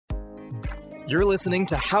You're listening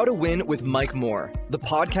to How to Win with Mike Moore, the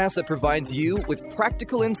podcast that provides you with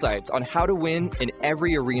practical insights on how to win in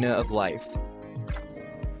every arena of life.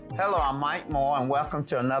 Hello, I'm Mike Moore, and welcome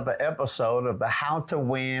to another episode of the How to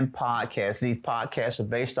Win podcast. These podcasts are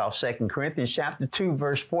based off 2 Corinthians chapter 2,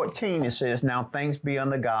 verse 14. It says, "Now thanks be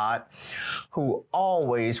unto God, who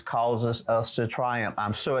always causes us to triumph."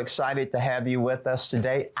 I'm so excited to have you with us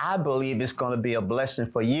today. I believe it's going to be a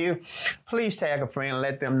blessing for you. Please tag a friend,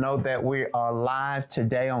 let them know that we are live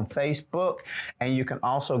today on Facebook, and you can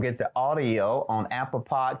also get the audio on Apple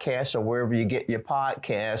Podcasts or wherever you get your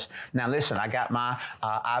podcasts. Now listen, I got my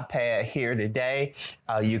iPad here today.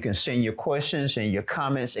 You can send your questions and your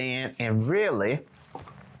comments in, and really,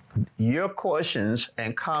 your questions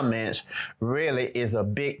and comments really is a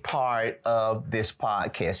big part of this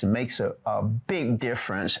podcast. It makes a big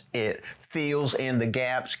difference. It fills in the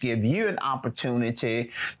gaps, give you an opportunity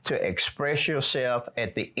to express yourself.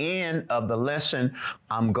 At the end of the lesson,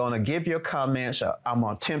 I'm going to give your comments. I'm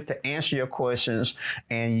going to attempt to answer your questions,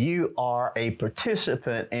 and you are a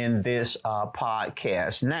participant in this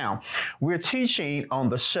podcast. Now, we're teaching on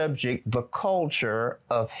the subject, the culture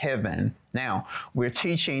of heaven. Now, we're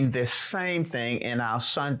teaching this same thing in our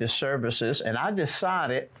Sunday services, and I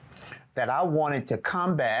decided that I wanted to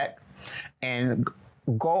come back and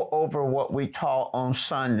go over what we taught on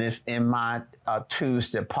Sundays in my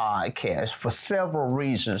Tuesday podcast for several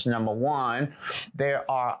reasons. Number one, there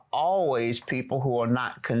are always people who are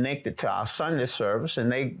not connected to our Sunday service,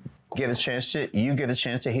 and you get a chance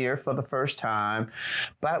to hear it for the first time.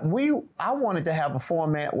 But I wanted to have a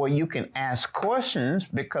format where you can ask questions,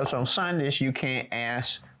 because on Sundays you can't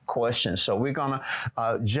ask questions. So we're going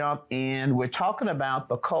to jump in. We're talking about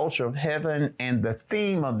the culture of heaven, and the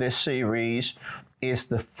theme of this series is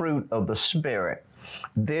the fruit of the Spirit.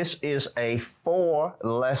 This is a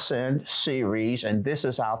 4-lesson series, and this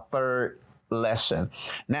is our third lesson.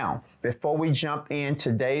 Now, before we jump in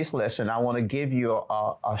today's lesson, I want to give you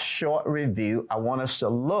a short review. I want us to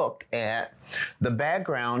look at the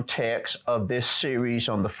background text of this series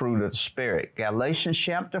on the fruit of the Spirit. Galatians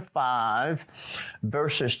chapter 5,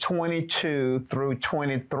 verses 22 through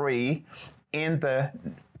 23 in the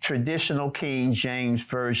traditional King James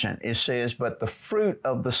Version. It says, "But the fruit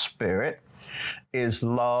of the Spirit is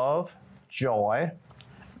love, joy,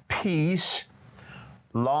 peace,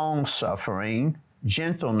 long-suffering,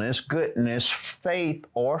 gentleness, goodness, faith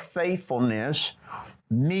or faithfulness,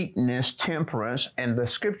 meekness, temperance, and the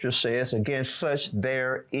scripture says, against such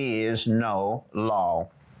there is no law."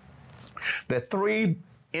 The three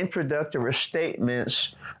introductory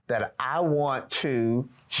statements that I want to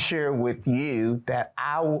share with you that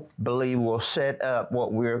I believe will set up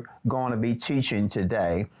what we're going to be teaching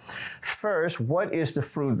today. First, what is the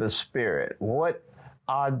fruit of the Spirit? What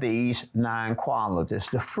are these 9 qualities?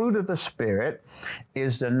 The fruit of the Spirit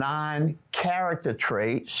is the 9 character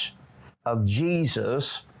traits of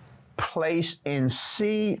Jesus placed in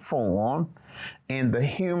seed form in the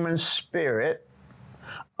human spirit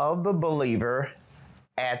of the believer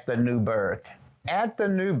at the new birth. At the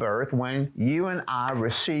new birth, when you and I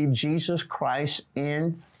receive Jesus Christ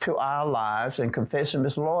into our lives and confess Him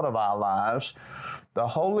as Lord of our lives, the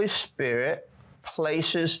Holy Spirit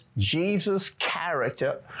places Jesus'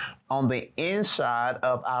 character on the inside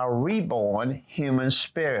of our reborn human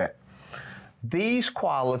spirit. These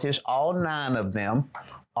qualities, all 9 of them,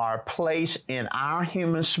 are placed in our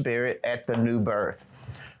human spirit at the new birth.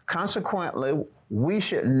 Consequently, we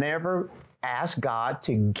should never ask God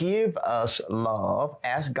to give us love,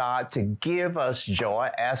 ask God to give us joy,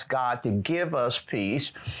 ask God to give us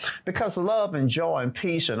peace, because love and joy and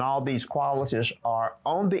peace and all these qualities are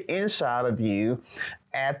on the inside of you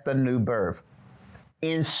at the new birth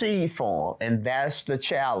in seed form, and that's the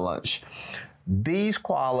challenge. These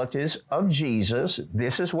qualities of Jesus,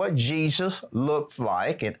 this is what Jesus looks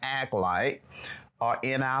like and act like, are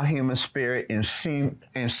in our human spirit in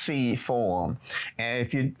seed form. And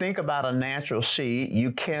if you think about a natural seed,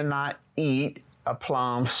 you cannot eat a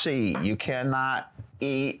plum seed. You cannot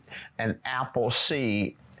eat an apple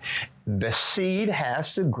seed. The seed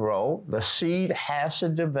has to grow. The seed has to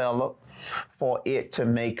develop for it to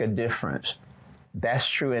make a difference. That's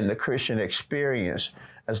true in the Christian experience.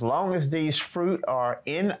 As long as these fruit are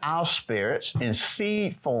in our spirits in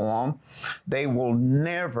seed form, they will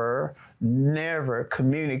never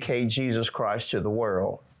communicate Jesus Christ to the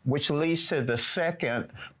world. Which leads to the second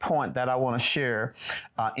point that I want to share,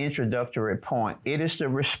 introductory point. It is the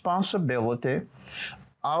responsibility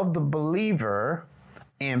of the believer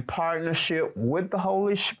in partnership with the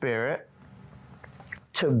Holy Spirit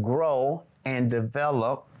to grow and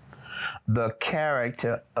develop the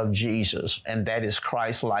character of Jesus, and that is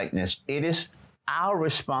Christ-likeness. It is our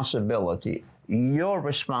responsibility, your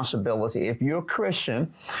responsibility. If you're a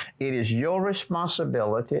Christian, it is your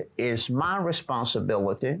responsibility, it's my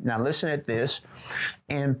responsibility. Now listen at this.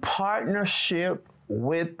 In partnership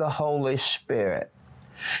with the Holy Spirit.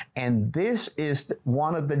 And this is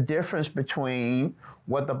one of the difference between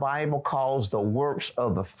what the Bible calls the works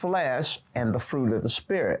of the flesh and the fruit of the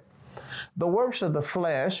Spirit. The works of the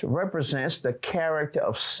flesh represents the character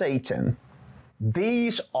of Satan.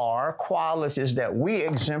 These are qualities that we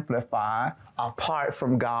exemplify apart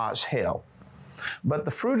from God's help. But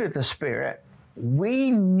the fruit of the Spirit,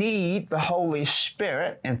 we need the Holy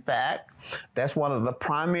Spirit. In fact, that's one of the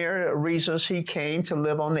primary reasons he came to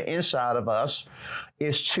live on the inside of us,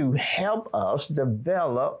 is to help us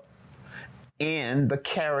develop in the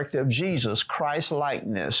character of Jesus,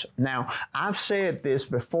 Christ-likeness. Now, I've said this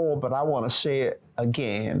before, but I want to say it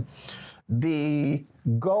again. The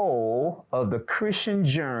goal of the Christian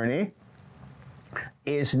journey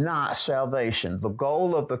is not salvation. The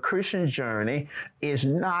goal of the Christian journey is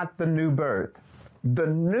not the new birth. The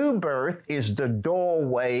new birth is the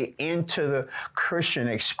doorway into the Christian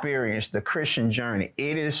experience, the Christian journey.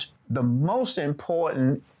 It is the most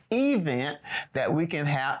important event that we can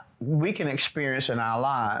experience in our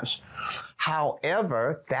lives.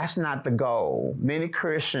 However, that's not the goal. Many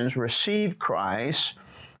Christians receive Christ,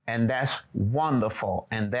 and that's wonderful,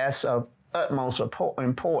 and that's of utmost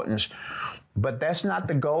importance. But that's not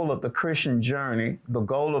the goal of the Christian journey. The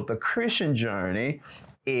goal of the Christian journey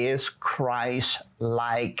is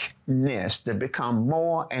Christ-likeness, to become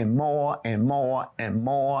more and more and more and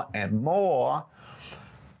more and more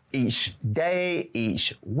each day,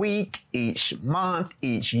 each week, each month,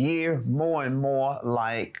 each year, more and more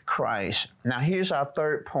like Christ. Now, here's our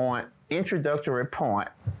third point, introductory point.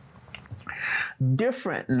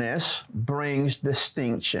 Differentness brings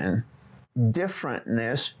distinction.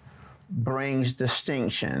 Differentness brings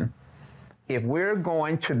distinction. If we're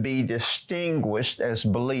going to be distinguished as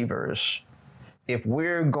believers, if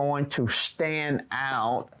we're going to stand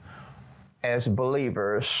out as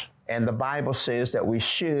believers, and the Bible says that we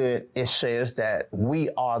should, it says that we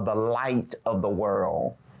are the light of the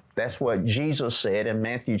world. That's what Jesus said in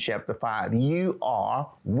Matthew chapter 5. We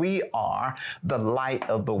are the light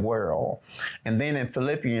of the world. And then in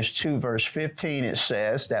Philippians 2 verse 15, it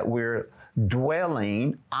says that we're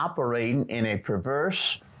operating in a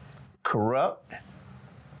perverse, corrupt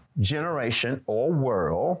generation or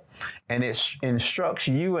world, and it instructs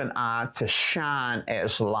you and I to shine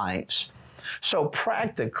as lights. So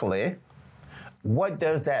practically, what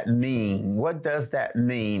does that mean? What does that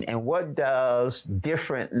mean? And what does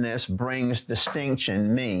differentness brings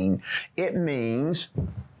distinction mean? It means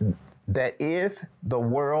that if the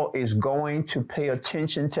world is going to pay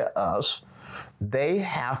attention to us, they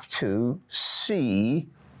have to see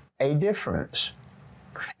a difference.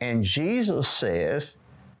 And Jesus says,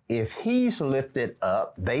 if he's lifted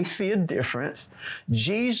up, they see a difference.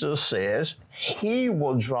 Jesus says he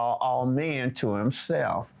will draw all men to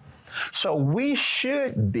himself. So we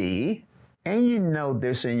should be, and you know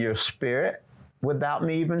this in your spirit, without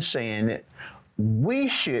me even saying it, we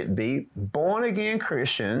should be born again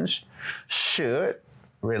Christians, should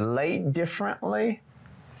relate differently,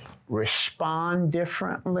 respond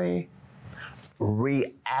differently,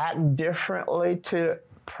 react differently to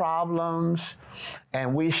problems,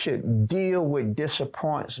 and we should deal with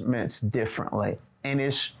disappointments differently. And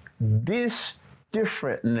it's this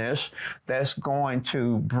differentness that's going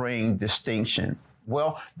to bring distinction.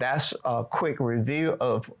 Well, that's a quick review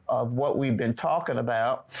of what we've been talking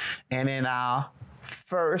about. And in our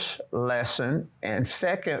first lesson and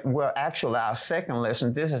our second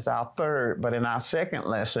lesson, this is our third, but in our second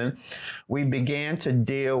lesson, we began to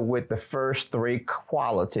deal with the first three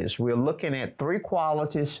qualities. We're looking at three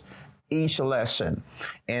qualities each lesson.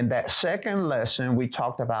 In that second lesson, we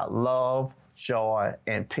talked about love, joy,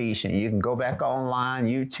 and peace. And you can go back online,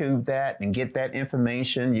 YouTube that, and get that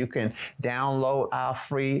information. You can download our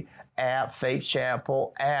free app, Faith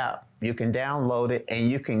Chapel app. You can download it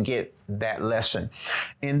and you can get that lesson.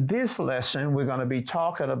 In this lesson, we're going to be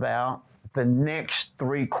talking about the next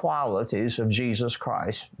three qualities of Jesus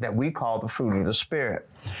Christ that we call the fruit of the Spirit.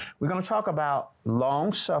 We're going to talk about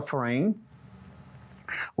long-suffering.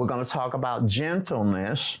 We're going to talk about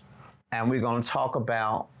gentleness, and we're going to talk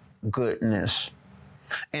about goodness.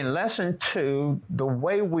 In lesson 2, the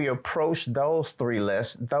way we approach those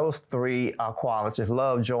three qualities,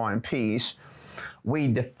 love, joy, and peace, we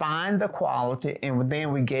defined the quality, and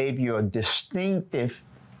then we gave you a distinctive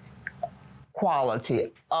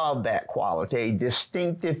quality of that quality, a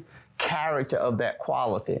distinctive character of that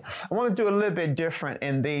quality. I want to do a little bit different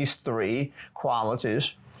in these three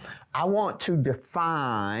qualities. I want to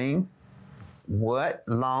define what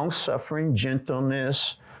long-suffering,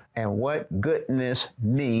 gentleness, and what goodness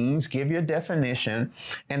means, give you a definition,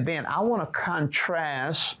 and then I want to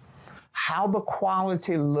contrast how the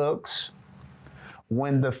quality looks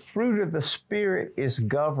when the fruit of the Spirit is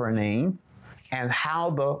governing and how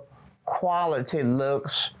the quality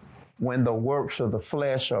looks when the works of the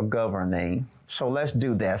flesh are governing. So let's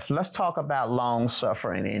do that. So let's talk about long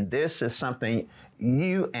suffering. And this is something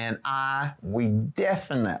you and we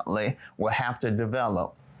definitely will have to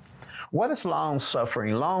develop. What is long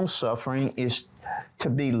suffering? Long suffering is to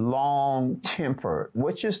be long tempered,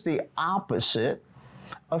 which is the opposite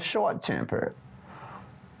of short tempered.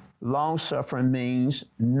 Long suffering means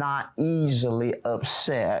not easily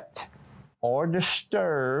upset or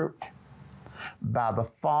disturbed by the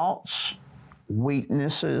faults,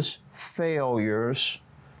 weaknesses, failures,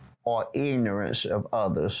 or ignorance of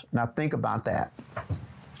others. Now think about that.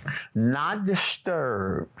 Not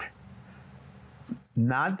disturbed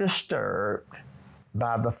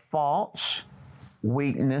by the faults,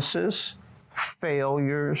 weaknesses,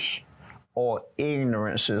 failures, or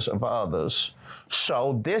ignorances of others.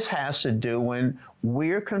 So this has to do when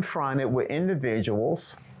we're confronted with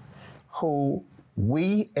individuals who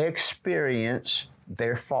we experience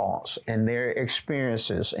their faults and their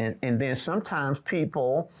experiences. And then sometimes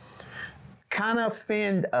people kind of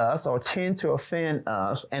offend us or tend to offend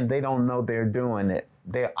us, and they don't know they're doing it.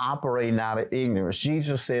 They're operating out of ignorance.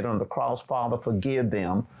 Jesus said on the cross, Father, forgive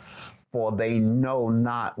them, for they know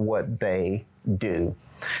not what they do.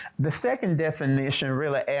 The second definition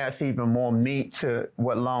really adds even more meat to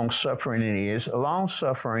what long-suffering is.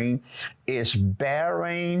 Long-suffering is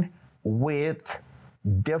bearing with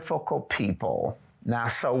difficult people. Now,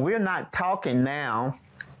 so we're not talking now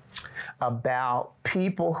about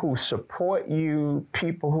people who support you,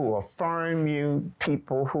 people who affirm you,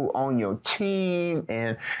 people who on your team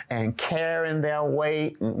and carrying their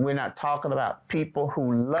weight. We're not talking about people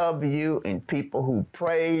who love you and people who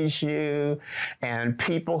praise you and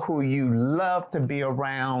people who you love to be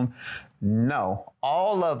around. No,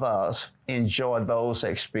 all of us enjoy those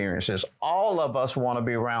experiences. All of us want to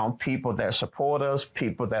be around people that support us,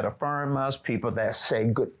 people that affirm us, people that say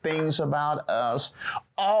good things about us.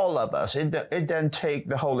 All of us. It doesn't take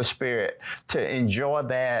the Holy Spirit to enjoy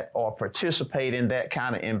that or participate in that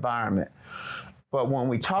kind of environment. But when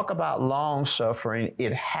we talk about long suffering,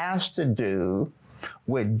 it has to do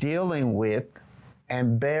with dealing with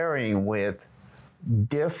and bearing with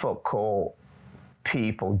difficult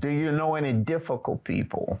people. Do you know any difficult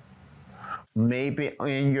people? Maybe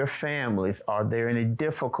in your families. Are there any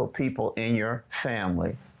difficult people in your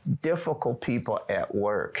family? Difficult people at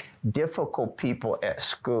work, difficult people at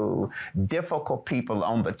school, difficult people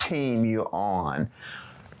on the team you're on.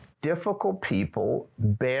 Difficult people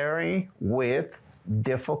bearing with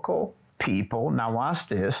difficult people. Now watch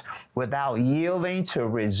this. Without yielding to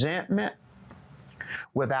resentment,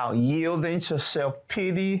 without yielding to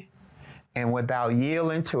self-pity, and without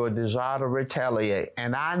yielding to a desire to retaliate.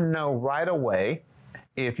 And I know right away,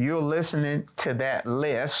 if you're listening to that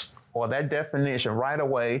list or that definition right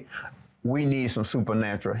away, we need some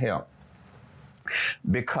supernatural help.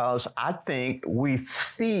 Because I think we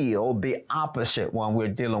feel the opposite when we're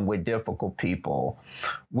dealing with difficult people.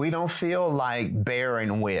 We don't feel like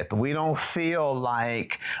bearing with. We don't feel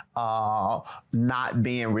like not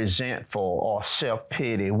being resentful or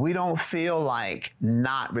self-pity. We don't feel like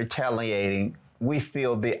not retaliating. We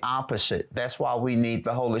feel the opposite. That's why we need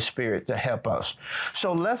the Holy Spirit to help us.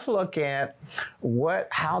 So let's look at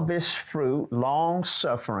how this fruit, long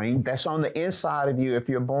suffering, that's on the inside of you if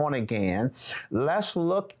you're born again. Let's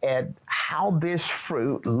look at how this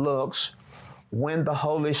fruit looks when the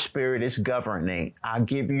Holy Spirit is governing. I'll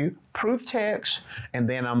give you proof text, and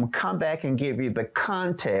then I'm going to come back and give you the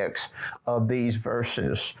context of these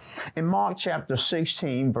verses. In Mark chapter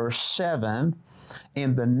 16, verse 7,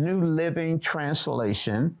 in the New Living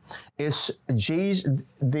Translation, it's Jesus,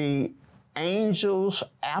 the angels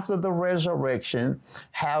after the resurrection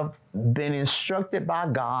have been instructed by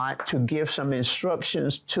God to give some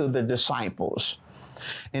instructions to the disciples.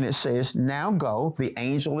 And it says, now go, the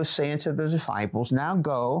angel is saying to the disciples, now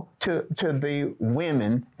go to the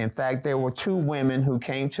women. In fact, there were two women who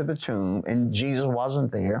came to the tomb and Jesus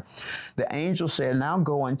wasn't there. The angel said, now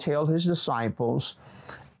go and tell his disciples,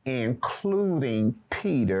 including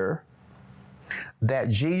Peter, that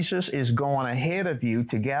Jesus is going ahead of you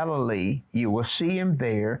to Galilee. You will see him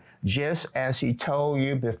there, just as he told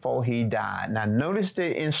you before he died. Now notice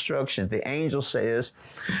the instruction. The angel says,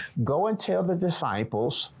 go and tell the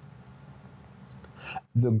disciples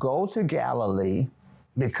to go to Galilee,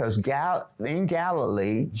 Because in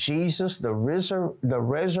Galilee, Jesus, the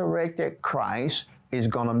resurrected Christ, is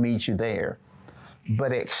going to meet you there.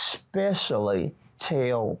 But especially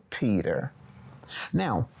tell Peter.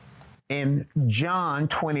 Now, in John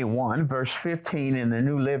 21, verse 15 in the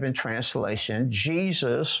New Living Translation,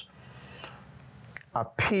 Jesus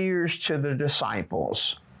appears to the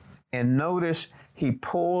disciples. And notice he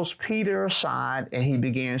pulls Peter aside and he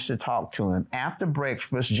begins to talk to him. After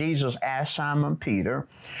breakfast, Jesus asked Simon Peter,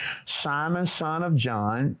 "Simon, son of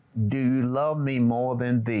John, do you love me more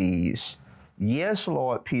than these?" "Yes,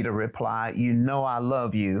 Lord," Peter replied. "You know I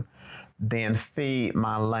love you." "Then feed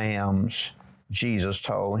my lambs," Jesus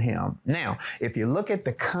told him. Now, if you look at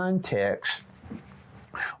the context,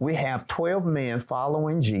 we have 12 men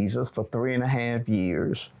following Jesus for 3.5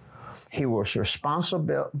 years. He was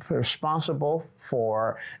responsible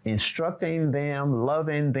for instructing them,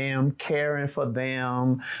 loving them, caring for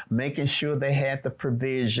them, making sure they had the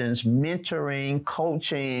provisions, mentoring,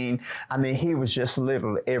 coaching. I mean, he was just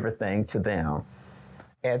literally everything to them.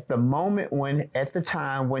 At the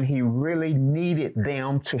time when he really needed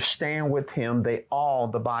them to stand with him, they all,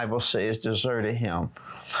 the Bible says, deserted him.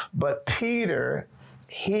 But Peter,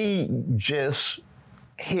 he just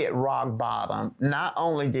hit rock bottom. Not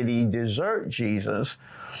only did he desert Jesus,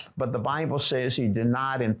 but the Bible says he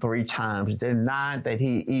denied him 3 times, denied that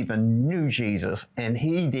he even knew Jesus, and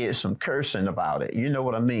he did some cursing about it. You know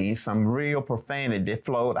what I mean? Some real profanity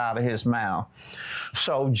flowed out of his mouth.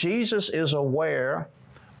 So Jesus is aware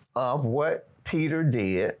of what Peter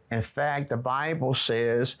did. In fact, the Bible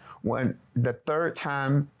says when the 3rd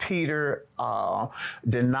time Peter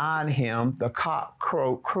denied him, the cock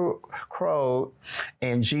crowed,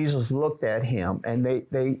 and Jesus looked at him, and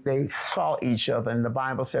they saw each other, and the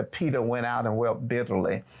Bible said Peter went out and wept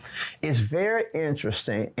bitterly. It's very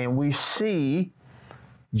interesting, and we see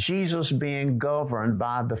Jesus being governed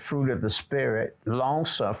by the fruit of the Spirit,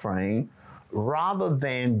 long-suffering, rather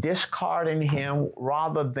than discarding him,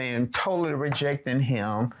 rather than totally rejecting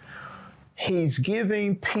him. He's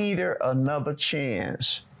giving Peter another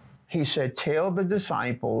chance. He said, tell the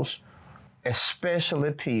disciples,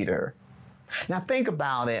 especially Peter. Now think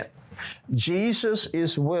about it. Jesus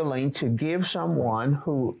is willing to give someone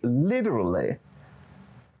who literally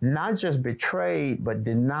not just betrayed, but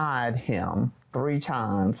denied him 3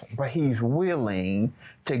 times, but he's willing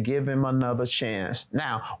to give him another chance.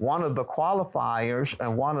 Now, one of the qualifiers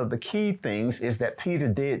and one of the key things is that Peter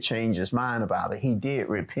did change his mind about it. He did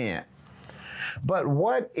repent. But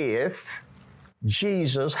what if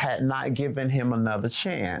Jesus had not given him another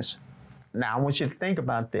chance? Now, I want you to think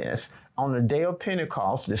about this. On the day of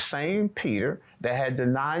Pentecost, the same Peter that had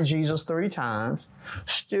denied Jesus 3 times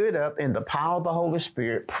stood up in the power of the Holy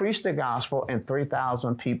Spirit, preached the gospel, and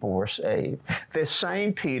 3,000 people were saved. The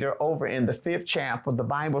same Peter, over in the 5th chapter, the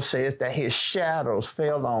Bible says that his shadows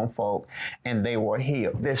fell on folk and they were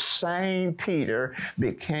healed. This same Peter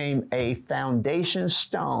became a foundation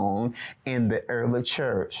stone in the early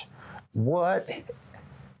church. What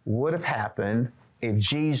would have happened if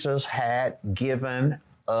Jesus had given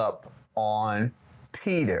up on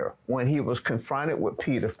Peter when he was confronted with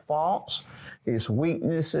Peter's faults, his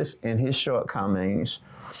weaknesses, and his shortcomings?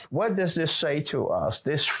 What does this say to us?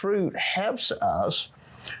 This fruit helps us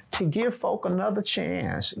to give folk another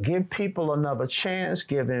chance, give people another chance,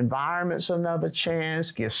 give environments another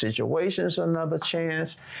chance, give situations another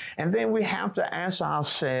chance. And then we have to ask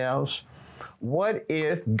ourselves, what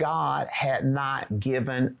if God had not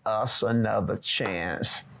given us another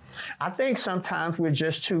chance? I think sometimes we're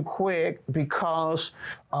just too quick because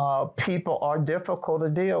people are difficult to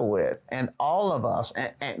deal with. And all of us,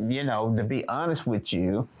 and you know, to be honest with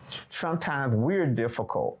you, sometimes we're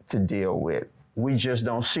difficult to deal with. We just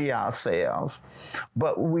don't see ourselves.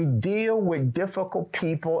 But we deal with difficult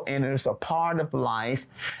people, and it's a part of life.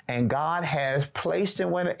 And God has placed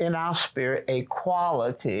in our spirit a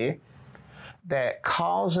quality that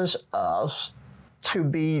causes us to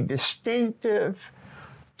be distinctive,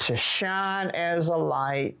 to shine as a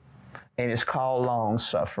light, and it's called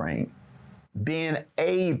long-suffering. Being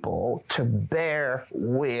able to bear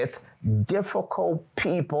with difficult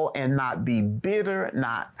people and not be bitter,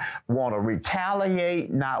 not want to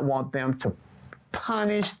retaliate, not want them to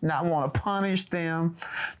not want to punish them,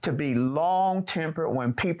 to be long-tempered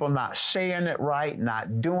when people not saying it right,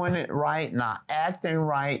 not doing it right, not acting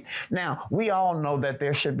right. Now, we all know that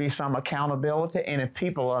there should be some accountability, and if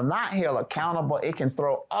people are not held accountable, it can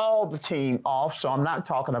throw all the team off, so I'm not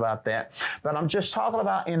talking about that. But I'm just talking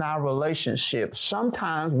about in our relationships.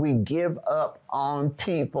 Sometimes we give up on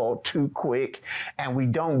people too quick, and we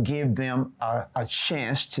don't give them a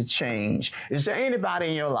chance to change. Is there anybody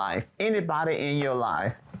in your life, anybody in your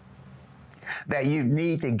life that you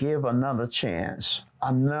need to give another chance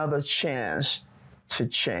to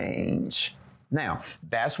change. Now,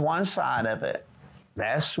 that's one side of it.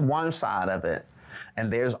 That's one side of it.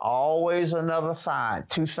 And there's always another side,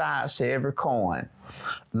 two sides to every coin.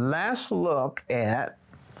 Let's look at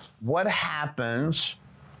what happens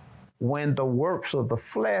when the works of the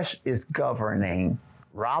flesh is governing.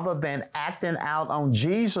 Rather than acting out on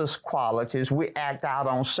Jesus' qualities, we act out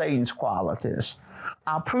on Satan's qualities.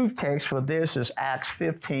 Our proof text for this is Acts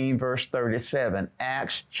 15, verse 37.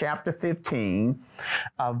 Acts chapter 15,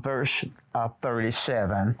 verse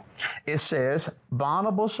 37. It says,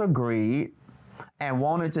 Barnabas agreed and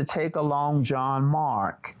wanted to take along John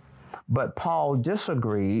Mark, but Paul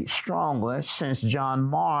disagreed strongly since John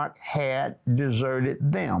Mark had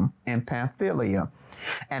deserted them in Pamphylia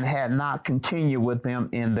and had not continued with them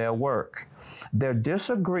in their work. Their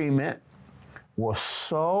disagreement was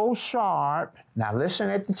so sharp. Now listen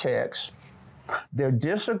at the text. Their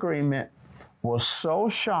disagreement was so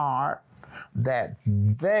sharp that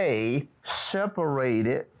they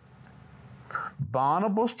separated.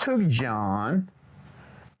 Barnabas took John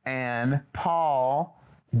and Paul.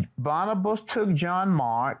 Barnabas took John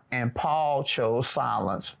Mark and Paul chose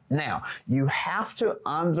silence. Now, you have to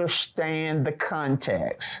understand the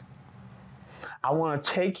context. I want to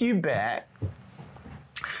take you back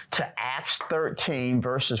to Acts 13,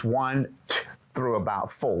 verses 1 through about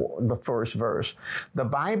 4, the first verse. The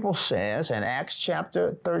Bible says in Acts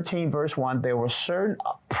chapter 13, verse 1, there were certain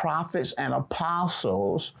prophets and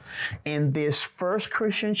apostles in this first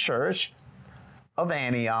Christian church of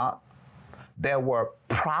Antioch. There were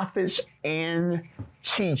prophets and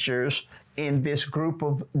teachers in this group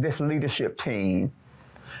of this leadership team.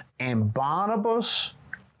 And Barnabas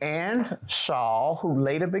and Saul, who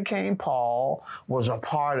later became Paul, was a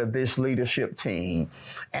part of this leadership team.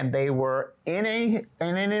 And they were in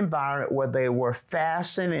an environment where they were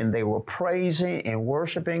fasting and they were praising and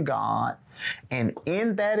worshiping God. And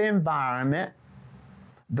in that environment,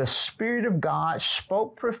 the Spirit of God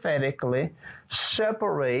spoke prophetically,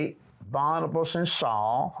 separate Barnabas and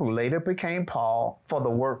Saul, who later became Paul, for the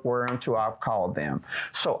work whereunto I've called them.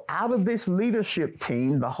 So out of this leadership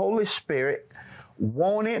team, the Holy Spirit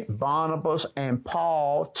wanted Barnabas and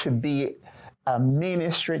Paul to be a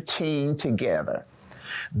ministry team together.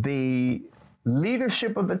 The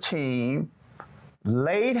leadership of the team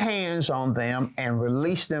laid hands on them and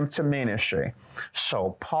released them to ministry.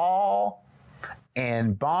 So Paul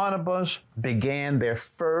and Barnabas began their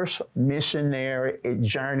first missionary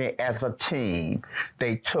journey as a team.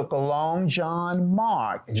 They took along John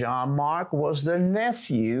Mark. John Mark was the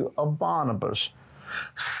nephew of Barnabas.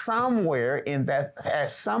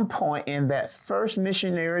 At some point in that first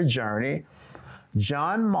missionary journey,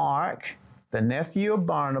 John Mark, the nephew of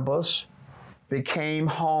Barnabas, became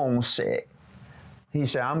homesick. He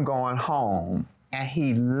said, I'm going home. And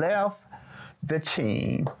he left the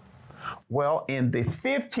team. Well, in the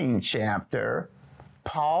 15th chapter,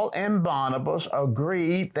 Paul and Barnabas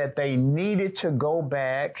agreed that they needed to go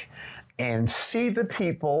back and see the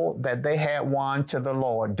people that they had won to the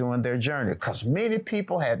Lord during their journey, because many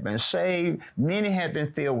people had been saved, many had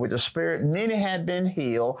been filled with the Spirit, many had been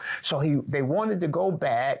healed. So they wanted to go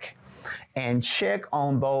back and check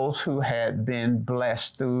on those who had been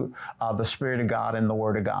blessed through the Spirit of God and the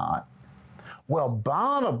Word of God. Well,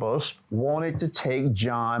 Barnabas wanted to take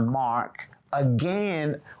John Mark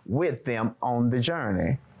again with them on the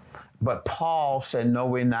journey. But Paul said, no,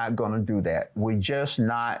 we're not going to do that. We're just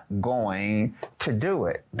not going to do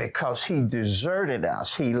it because he deserted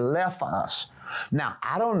us. He left us. Now,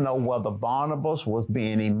 I don't know whether Barnabas was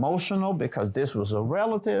being emotional because this was a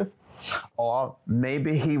relative, or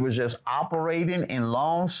maybe he was just operating in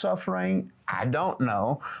long suffering. I don't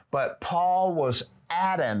know. But Paul was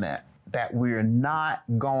adamant that we're not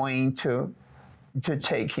going to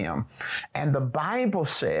take him. And the Bible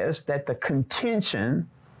says that the contention,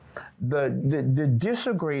 the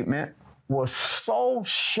disagreement was so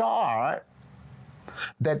sharp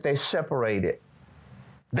that they separated.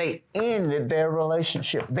 They ended their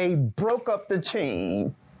relationship. They broke up the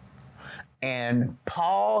team. And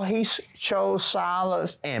Paul, he chose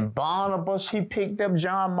Silas, and Barnabas, he picked up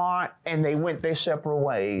John Mark, and they went their separate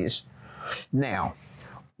ways. Now,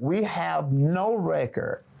 we have no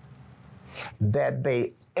record that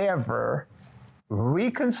they ever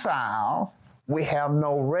reconciled. We have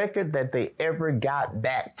no record that they ever got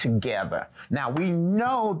back together. Now, we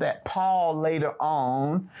know that Paul later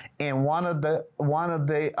on in one of the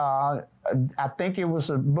I think it was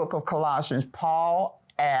the book of Colossians, Paul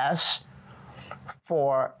asked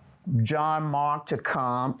for John Mark to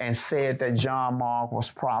come and said that John Mark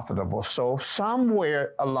was profitable. So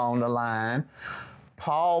somewhere along the line,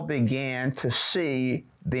 Paul began to see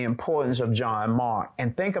the importance of John Mark.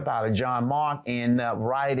 And think about it, John Mark ended up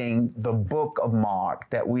writing the book of Mark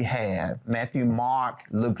that we have, Matthew, Mark,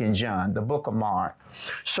 Luke, and John, the book of Mark.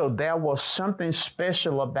 So there was something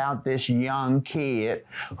special about this young kid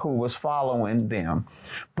who was following them.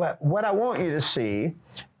 But what I want you to see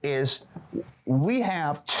is we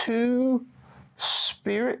have two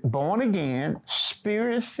born again,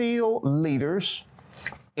 spirit-filled leaders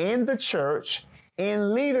in the church,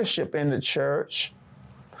 in leadership in the church,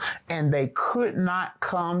 and they could not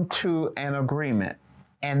come to an agreement.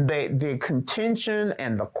 And the contention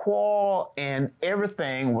and the quarrel and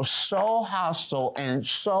everything was so hostile and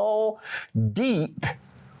so deep,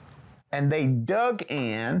 and they dug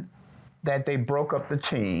in that they broke up the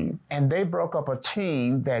team. And they broke up a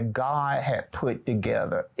team that God had put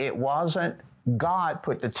together. It wasn't God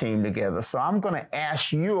put the team together. So I'm going to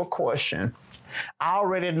ask you a question. I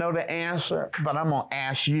already know the answer, but I'm going to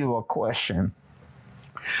ask you a question.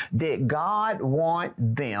 Did God want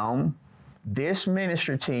them, this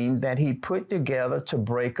ministry team that he put together, to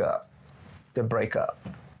break up?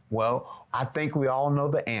 Well, I think we all know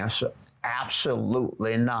the answer.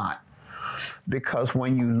 Absolutely not. Because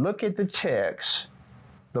when you look at the text,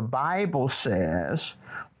 the Bible says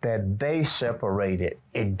that they separated.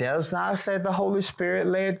 It does not say the Holy Spirit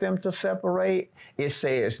led them to separate. It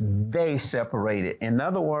says they separated. In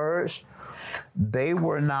other words, they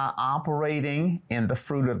were not operating in the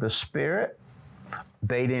fruit of the Spirit.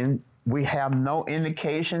 We have no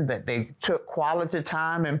indication that they took quality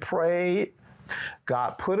time and prayed.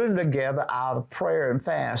 God put them together out of prayer and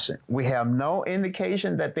fasting. We have no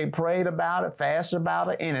indication that they prayed about it, fasted about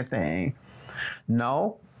it, anything.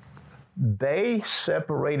 No, they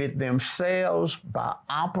separated themselves by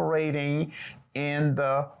operating in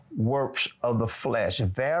the works of the flesh.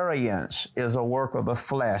 Variance is a work of the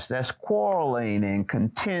flesh. That's quarreling and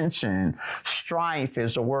contention. Strife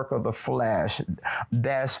is a work of the flesh.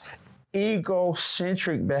 That's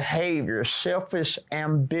egocentric behavior, selfish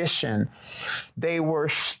ambition. They were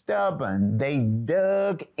stubborn. They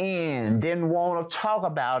dug in, didn't want to talk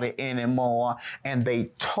about it anymore, and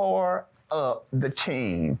they tore up the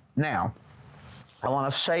team. Now, I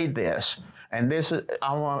want to say this, and this is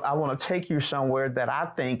I want to take you somewhere that I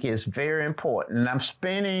think is very important. And I'm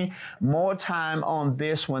spending more time on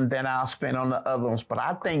this one than I'll spend on the other ones, but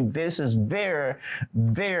I think this is very,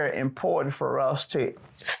 very important for us to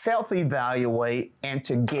self-evaluate and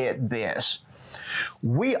to get this.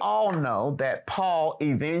 We all know that Paul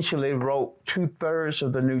eventually wrote 2/3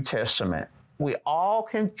 of the New Testament. We all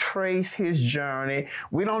can trace his journey.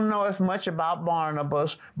 We don't know as much about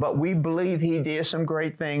Barnabas, but we believe he did some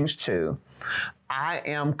great things too. I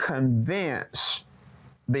am convinced,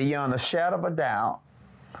 beyond a shadow of a doubt,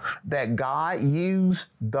 that God used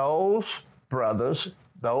those brothers,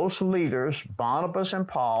 those leaders, Barnabas and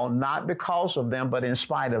Paul, not because of them, but in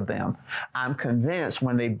spite of them. I'm convinced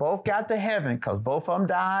when they both got to heaven, because both of them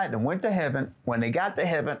died and went to heaven, when they got to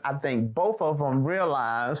heaven, I think both of them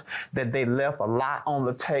realized that they left a lot on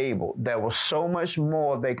the table. There was so much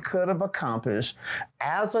more they could have accomplished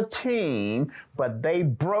as a team, but they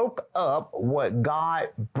broke up what God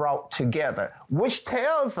brought together, which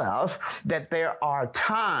tells us that there are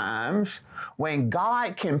times when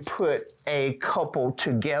God can put a couple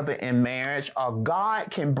together in marriage, or God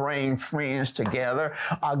can bring friends together,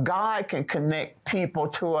 or God can connect people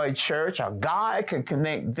to a church, or God can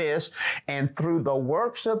connect this, and through the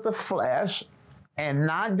works of the flesh and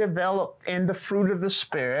not develop in the fruit of the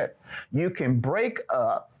Spirit, you can break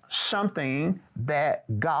up something that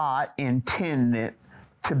God intended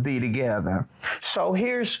to be together. So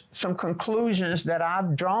here's some conclusions that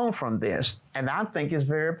I've drawn from this, and I think it's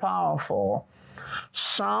very powerful.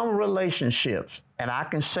 Some relationships, and I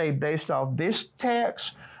can say based off this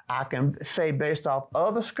text, I can say based off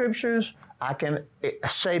other scriptures, I can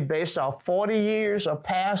say based off 40 years of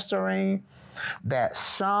pastoring, that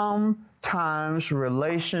sometimes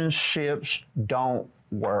relationships don't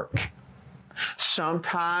work.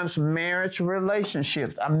 Sometimes marriage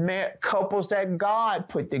relationships, I met couples that God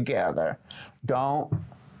put together,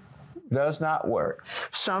 does not work.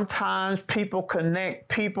 Sometimes people connect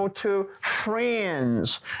people to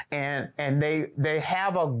friends and they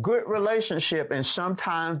have a good relationship, and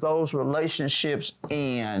sometimes those relationships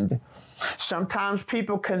end. Sometimes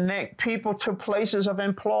people connect people to places of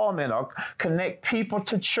employment or connect people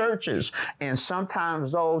to churches. And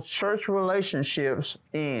sometimes those church relationships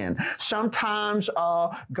end. Sometimes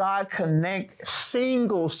God connect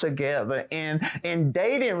singles together in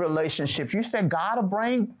dating relationships. You said God will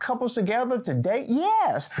bring couples together to date?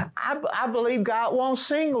 Yes. I believe God wants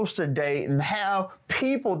singles to date and have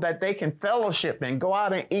people that they can fellowship and go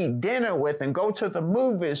out and eat dinner with and go to the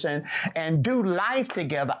movies and do life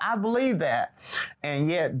together. I believe that. And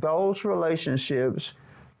yet those relationships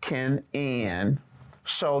can end.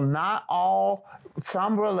 So not all,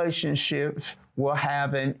 some relationships will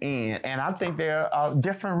have an end. And I think there are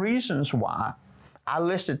different reasons why. I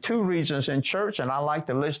listed 2 reasons in church, and I like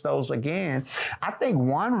to list those again. I think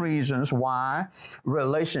one reason why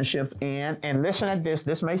relationships end, and listen at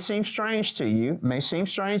this may seem strange to you, may seem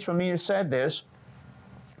strange for me to say this,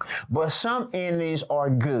 but some endings are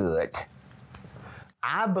good.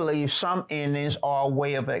 I believe some endings are a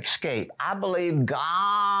way of escape. I believe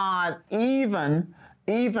God, even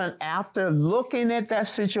after looking at that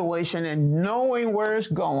situation and knowing where it's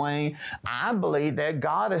going, I believe that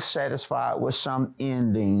God is satisfied with some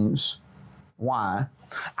endings. Why?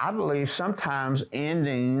 I believe sometimes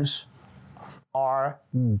endings are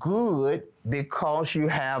good because you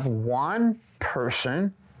have one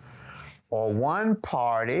person or one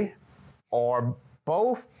party or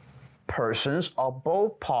both persons or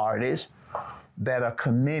both parties that are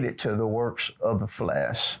committed to the works of the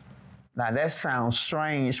flesh. Now, that sounds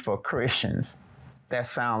strange for Christians. That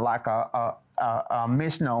sounds like a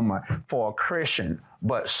misnomer for a Christian.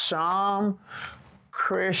 But some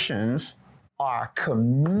Christians are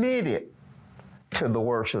committed to the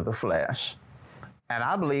works of the flesh. And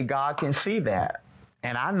I believe God can see that.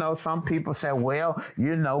 And I know some people say, well,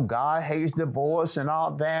 God hates divorce and all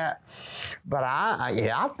that. But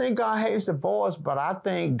I think God hates divorce, but I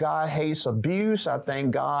think God hates abuse. I think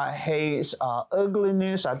God hates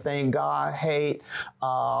ugliness. I think God hates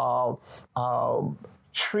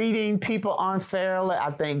treating people unfairly.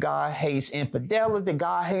 I think God hates infidelity.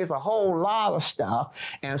 God hates a whole lot of stuff.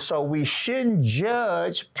 And so we shouldn't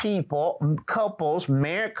judge people, couples,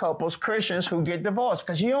 married couples, Christians who get divorced,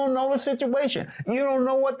 because you don't know the situation. You don't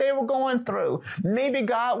know what they were going through. Maybe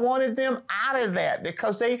God wanted them out of that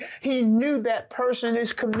because he knew that person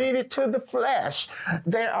is committed to the flesh.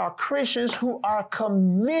 There are Christians who are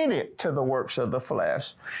committed to the works of the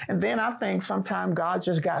flesh. And then I think sometimes God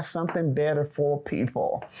just got something better for people.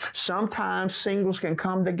 Sometimes singles can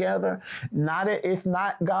come together. It's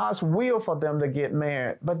not God's will for them to get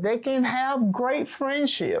married, but they can have great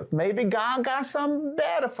friendship. Maybe God got something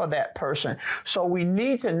better for that person. So we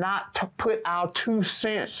need to not put our 2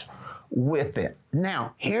 cents with it.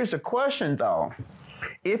 Now, here's the question though.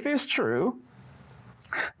 If it's true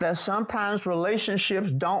that sometimes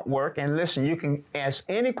relationships don't work, and listen, you can ask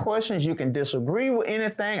any questions, you can disagree with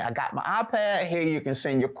anything. I got my iPad here. You can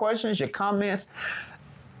send your questions, your comments.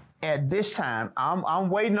 At this time, I'm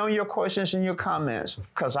waiting on your questions and your comments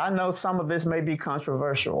because I know some of this may be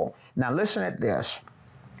controversial. Now listen at this.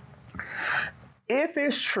 If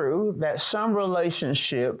it's true that some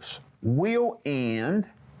relationships will end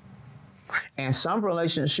and some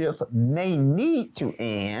relationships may need to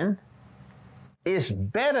end, it's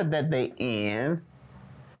better that they end.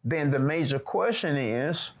 Then the major question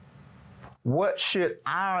is, what should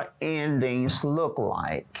our endings look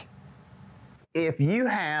like? If you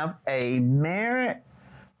have a married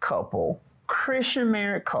couple, Christian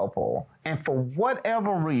married couple, and for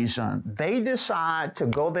whatever reason, they decide to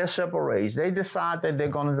go their separate ways, they decide that they're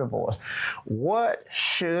going to divorce, what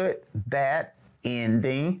should that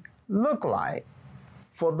ending look like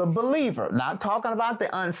for the believer? Not talking about the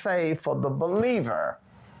unsaved, for the believer.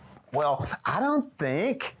 Well, I don't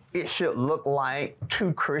think it should look like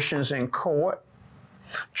 2 Christians in court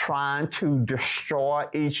trying to destroy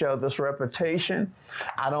each other's reputation.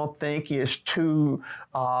 I don't think it's 2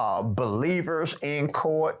 believers in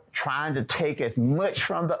court trying to take as much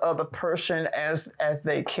from the other person as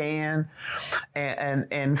they can.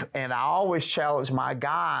 And I always challenge my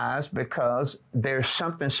guys because there's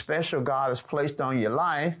something special God has placed on your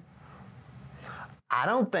life. I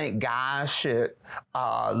don't think guys should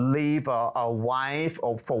leave a wife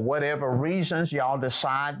or for whatever reasons y'all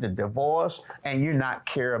decide to divorce and you not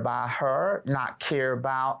care about her, not care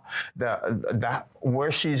about the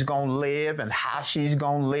where she's going to live and how she's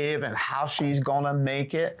going to live and how she's going to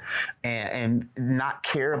make it, and not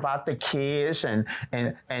care about the kids and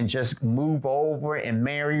just move over and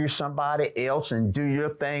marry somebody else and do your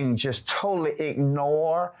thing, just totally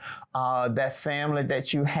ignore that family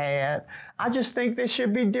that you had. I just think they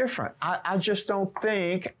should be different. I just don't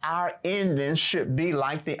think our ending should be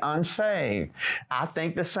like the unsaved. I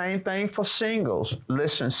think the same thing for singles.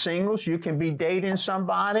 Listen, singles, you can be dating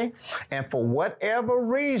somebody, and for whatever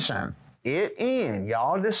reason, it ends.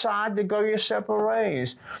 Y'all decide to go your separate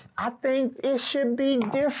ways. I think it should be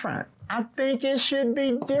different. I think it should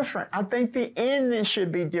be different. I think the ending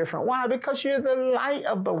should be different. Why? Because you're the light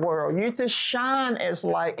of the world. You're to shine as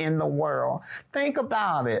light in the world. Think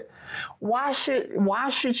about it. Why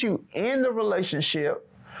should you end the relationship?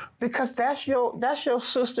 Because that's your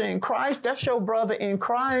sister in Christ. That's your brother in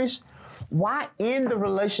Christ. Why end the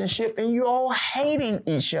relationship and you all hating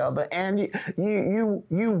each other and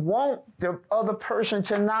you want the other person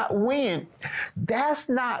to not win? That's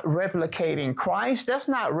not replicating Christ. That's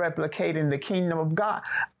not replicating the kingdom of God.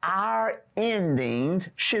 Our endings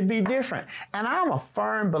should be different. And I'm a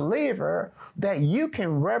firm believer that you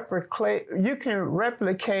can replicate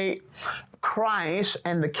Christ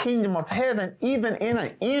and the kingdom of heaven, even in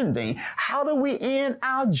an ending. How do we end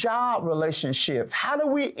our job relationships? How do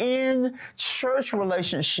we end church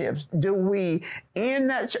relationships? Do we end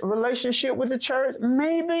that relationship with the church?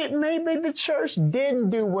 Maybe the church didn't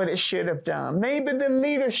do what it should have done. Maybe the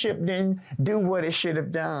leadership didn't do what it should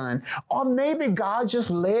have done. Or maybe God just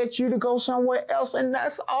led you to go somewhere else, and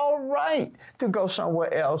that's all right to go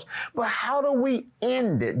somewhere else. But how do we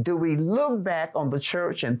end it? Do we look back on the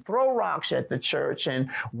church and throw rocks at the church and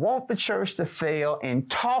want the church to fail and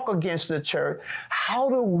talk against the church? How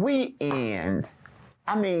do we end?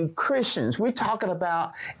 I mean, Christians, we're talking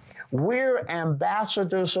about we're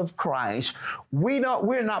ambassadors of Christ. We're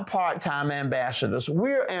not part-time ambassadors.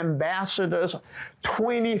 We're ambassadors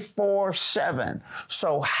 24/7.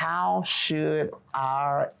 So how should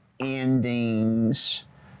our endings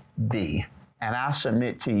be? And I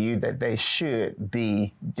submit to you that they should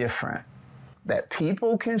be different. That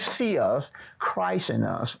people can see us, Christ in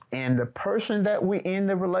us, and the person that we in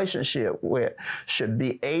the relationship with should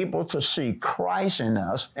be able to see Christ in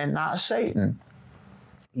us and not Satan.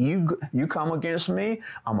 You come against me,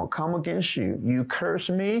 I'm going to come against you. You curse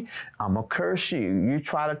me, I'm going to curse you. You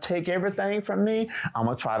try to take everything from me, I'm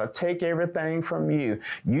going to try to take everything from you.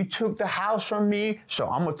 You took the house from me, so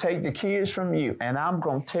I'm going to take the kids from you. And I'm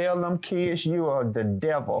going to tell them kids you are the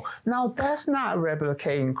devil. No, that's not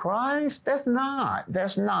replicating Christ. That's not.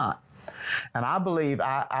 And I believe,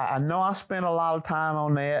 I know I spent a lot of time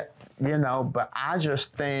on that, but I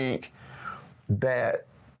just think that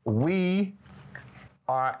we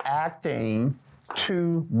are acting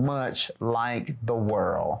too much like the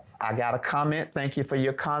world. I got a comment. Thank you for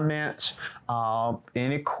your comments.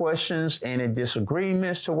 Any questions, any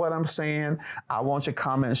disagreements to what I'm saying? I want your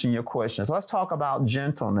comments and your questions. Let's talk about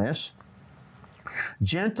gentleness.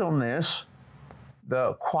 Gentleness,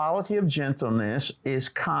 the quality of gentleness is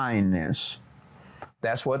kindness.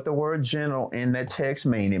 That's what the word gentle in that text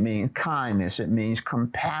means. It means kindness. It means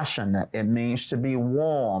compassionate. It means to be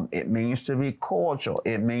warm. It means to be cordial.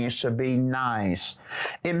 It means to be nice.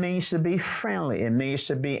 It means to be friendly. It means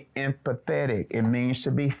to be empathetic. It means to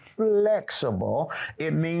be flexible.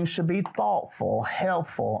 It means to be thoughtful,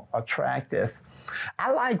 helpful, attractive. I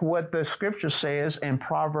like what the scripture says in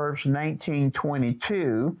Proverbs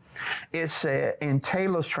 19:22. It said, in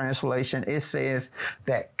Taylor's translation, it says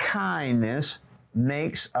that kindness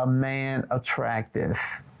makes a man attractive.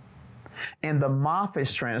 In the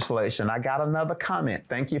Moffat's translation, I got another comment.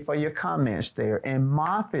 Thank you for your comments there. In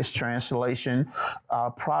Moffat's translation,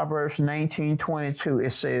 Proverbs 19:22, it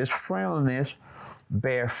says, friendliness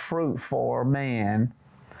bear fruit for a man.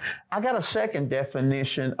 I got a second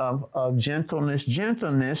definition of gentleness.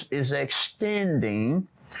 Gentleness is extending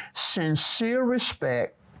sincere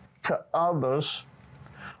respect to others,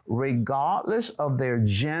 regardless of their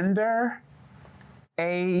gender,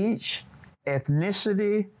 age,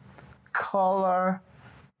 ethnicity, color,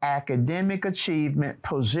 academic achievement,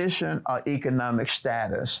 position, or economic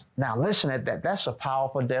status. Now listen at that. That's a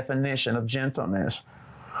powerful definition of gentleness.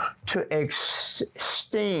 To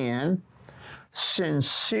extend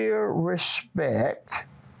sincere respect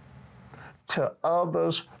to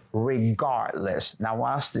others regardless. Now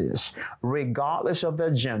watch this. Regardless of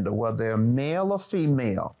their gender, whether they're male or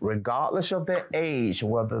female, regardless of their age,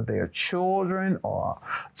 whether they're children or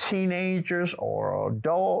teenagers or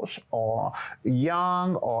adults or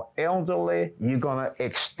young or elderly, you're going to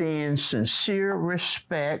extend sincere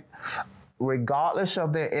respect regardless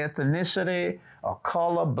of their ethnicity or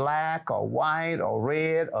color, black or white or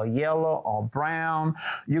red or yellow or brown.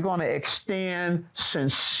 You're going to extend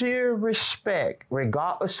sincere respect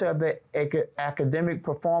regardless of their academic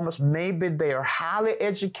performance. Maybe they are highly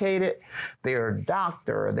educated, they're a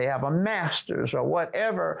doctor, they have a master's or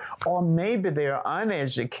whatever, or maybe they're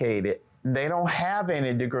uneducated. They don't have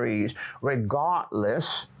any degrees.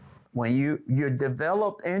 Regardless, when you're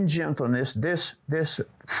developed in gentleness, this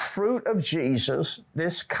fruit of Jesus,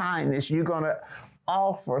 this kindness, you're going to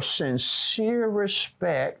offer sincere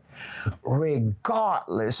respect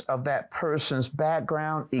regardless of that person's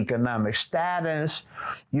background, economic status.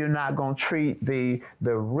 You're not going to treat the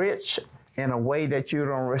rich in a way that you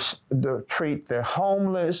don't treat the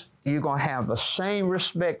homeless. You're going to have the same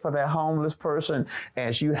respect for that homeless person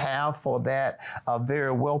as you have for that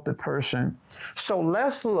very wealthy person. So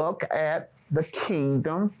let's look at the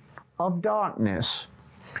kingdom of darkness.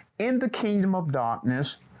 In the kingdom of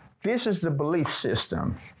darkness, this is the belief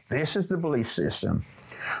system. This is the belief system.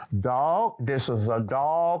 This is a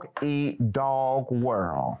dog-eat-dog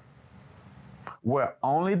world where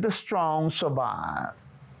only the strong survive.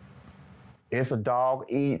 It's a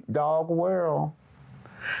dog-eat-dog world.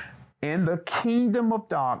 In the kingdom of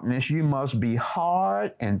darkness, you must be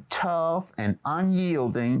hard and tough and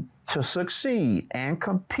unyielding to succeed and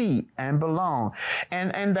compete and belong.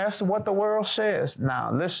 And that's what the world says.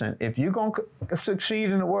 Now, listen, if you're going to succeed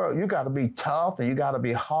in the world, you got to be tough and you got to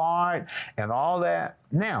be hard and all that.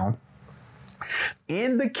 Now,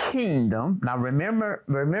 in the kingdom, now remember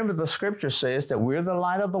the scripture says that we're the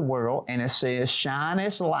light of the world, and it says shine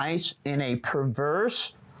as lights in a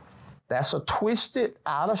perverse, that's a twisted,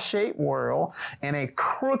 out of shape world, and a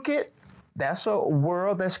crooked, that's a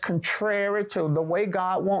world that's contrary to the way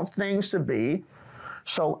God wants things to be.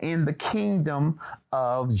 So in the kingdom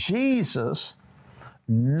of Jesus,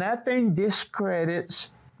 nothing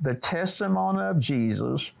discredits the testimony of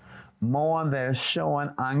Jesus more than showing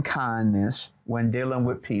unkindness when dealing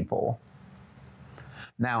with people.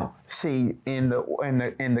 Now, see, in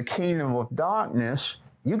the kingdom of darkness,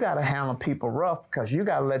 you got to handle people rough because you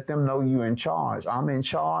got to let them know you're in charge. I'm in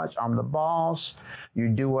charge. I'm the boss. You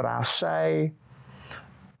do what I say.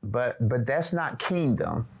 But that's not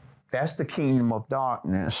kingdom. That's the kingdom of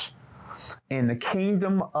darkness. In the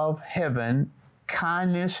kingdom of heaven,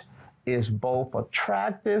 kindness is both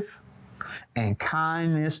attractive and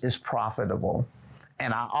kindness is profitable.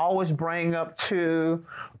 And I always bring up two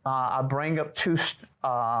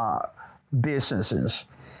businesses.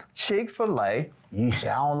 Chick-fil-A, you say,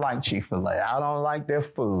 I don't like Chick-fil-A. I don't like their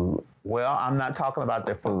food. Well, I'm not talking about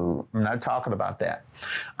their food. I'm not talking about that.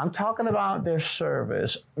 I'm talking about their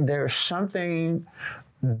service. There's something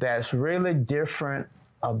that's really different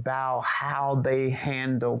about how they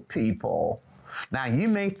handle people. Now, you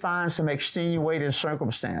may find some extenuating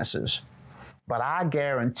circumstances, but I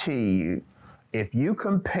guarantee you, if you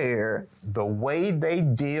compare the way they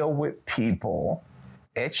deal with people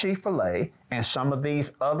at Chick-fil-A and some of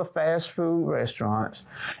these other fast food restaurants,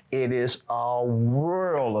 it is a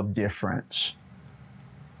world of difference.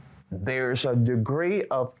 There's a degree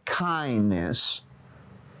of kindness,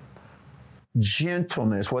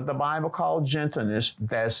 gentleness, what the Bible calls gentleness,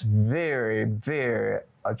 that's very, very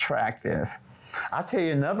attractive. I'll tell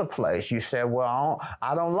you another place. You said, well,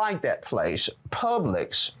 I don't like that place.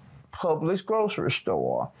 Publix grocery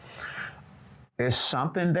store. It's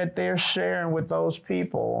something that they're sharing with those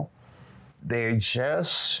people. They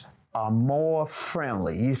just are more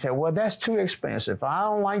friendly. You say, well, that's too expensive. I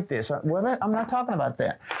don't like this. Well, I'm not talking about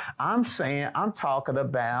that. I'm talking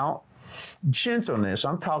about gentleness.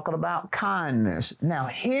 I'm talking about kindness. Now,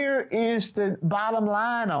 here is the bottom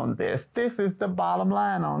line on this. This is the bottom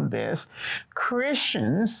line on this.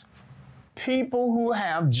 Christians, people who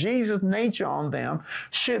have Jesus' nature on them,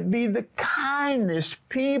 should be the kindest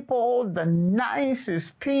people, the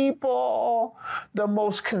nicest people, the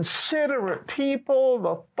most considerate people,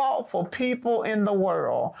 the thoughtful people in the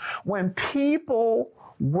world. When people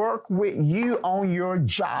work with you on your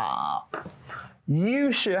job,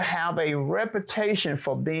 you should have a reputation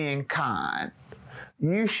for being kind.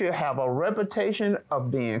 You should have a reputation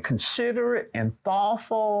of being considerate and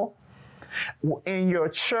thoughtful. In your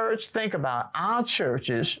church, think about it. Our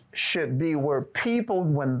churches should be where people,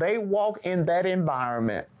 when they walk in that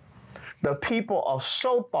environment, the people are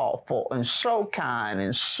so thoughtful and so kind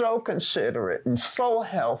and so considerate and so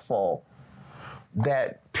helpful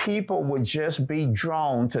that people would just be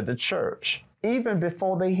drawn to the church even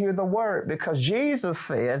before they hear the word, because Jesus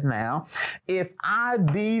says now, if I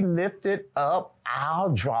be lifted up,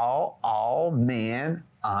 I'll draw all men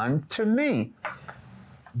unto me.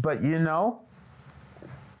 But you know,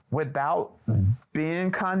 without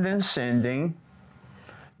being condescending.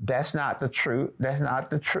 That's not the truth. That's not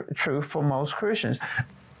the truth for most Christians.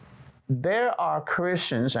 There are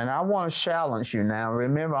Christians, and I want to challenge you now.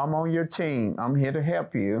 Remember, I'm on your team. I'm here to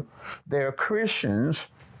help you. There are Christians,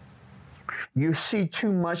 you see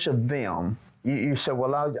too much of them. You say,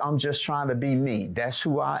 well, I'm just trying to be me. That's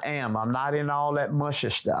who I am. I'm not in all that mushy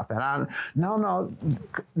stuff. And no.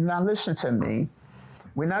 Now listen to me.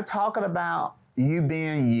 We're not talking about you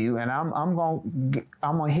being you, and I'm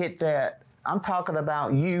gonna hit that. I'm talking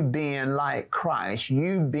about you being like Christ,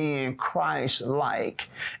 you being Christ-like,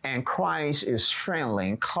 and Christ is friendly,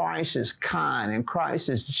 and Christ is kind, and Christ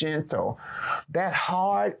is gentle. That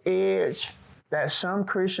hard edge that some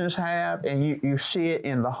Christians have, and you see it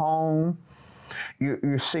in the home.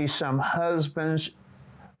 You see some husbands,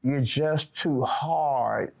 you're just too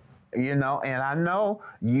hard, and I know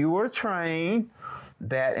you were trained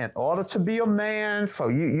that in order to be a man,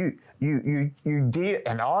 for you did,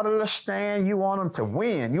 in order to stand, you want them to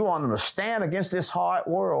win. You want them to stand against this hard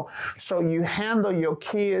world. So you handle your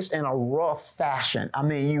kids in a rough fashion. I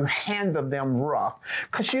mean, you handle them rough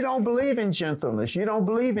because you don't believe in gentleness. You don't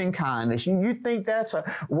believe in kindness. You think that's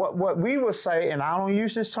what we would say, and I don't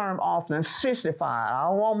use this term often, sissified. I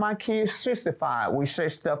don't want my kids sissified. We say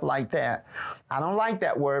stuff like that. I don't like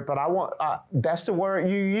that word, but that's the word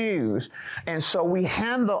you use. And so we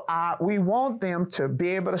want them to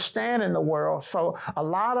be able to stand in the world. So a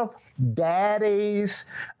lot of daddies,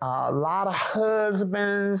 a lot of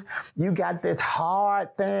husbands, you got this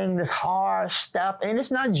hard thing, this hard stuff, and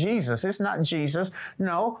it's not Jesus. It's not Jesus.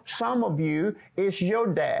 No, some of you, it's your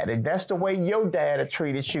daddy. That's the way your daddy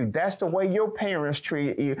treated you. That's the way your parents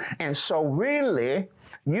treated you. And so really,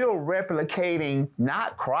 you're replicating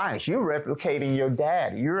not Christ. You're replicating your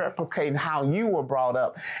daddy. You're replicating how you were brought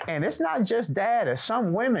up. And it's not just daddy.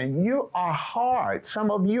 Some women, you are hard.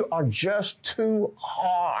 Some of you are just too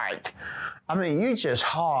hard. I mean, you just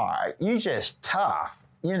hard. You just tough,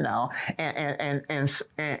 And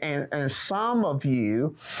some of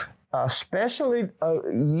you, especially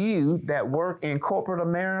you that work in corporate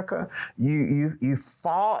America, you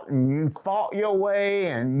fought your way,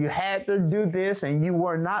 and you had to do this, and you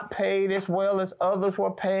were not paid as well as others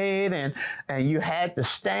were paid, and you had to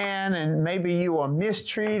stand, and maybe you were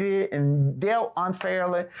mistreated and dealt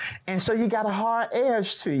unfairly, and so you got a hard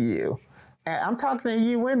edge to you. And I'm talking to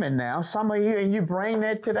you women now, some of you, and you bring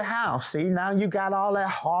that to the house. See, now you got all that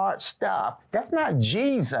hard stuff. That's not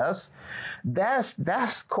Jesus.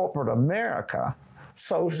 That's corporate America.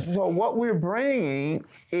 So what we're bringing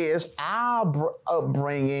is our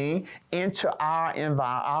upbringing into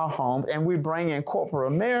our home, and we bring in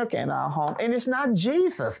corporate America in our home, and it's not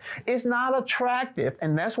Jesus. It's not attractive,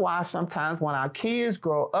 and that's why sometimes when our kids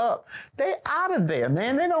grow up, they out of there,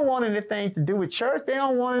 man. They don't want anything to do with church. They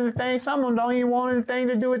don't want anything. Some of them don't even want anything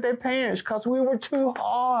to do with their parents because we were too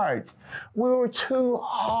hard. We were too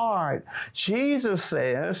hard. Jesus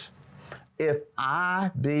says, if I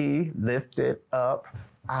be lifted up,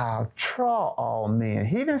 I'll draw all men.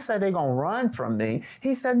 He didn't say they're going to run from me.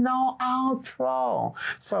 He said, no, I'll draw.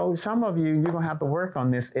 So some of you, you're going to have to work on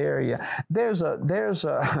this area. There's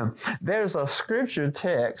a scripture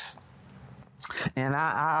text, and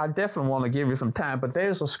I definitely want to give you some time, but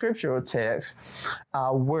there's a scriptural text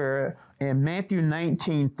where in Matthew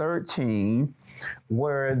 19:13,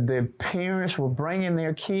 where the parents were bringing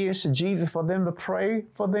their kids to Jesus for them to pray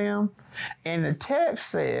for them. And the text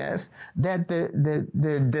says that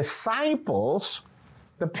the disciples,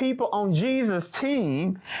 the people on Jesus'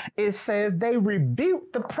 team, it says they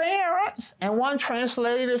rebuked the parents. And one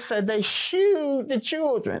translator said they shooed the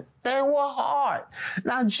children. They were hard.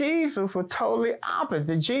 Now, Jesus was totally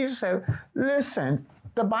opposite. Jesus said, listen,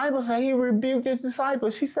 the Bible says he rebuked his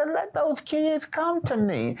disciples. He said, let those kids come to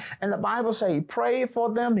me. And the Bible says he prayed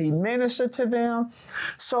for them. He ministered to them.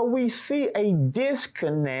 So we see a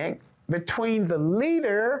disconnect between the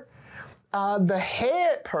leader, the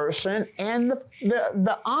head person, and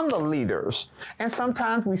the under leaders. And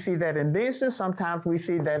sometimes we see that in business. Sometimes we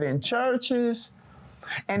see that in churches.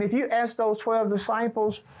 And if you ask those 12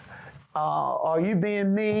 disciples, are you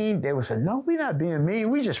being mean? They would say, no, we're not being mean.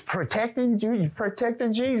 We just protecting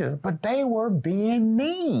Jesus. But they were being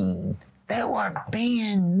mean. They were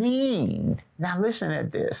being mean. Now listen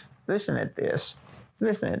at this. Listen at this.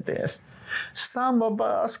 Listen at this. Some of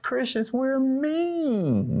us Christians, we're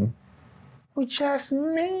mean. We just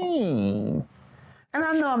mean. And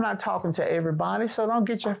I know I'm not talking to everybody, so don't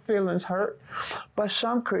get your feelings hurt. But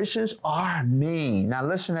some Christians are mean. Now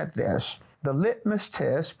listen at this. The litmus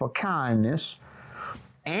test for kindness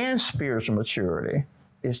and spiritual maturity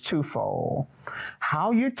is twofold.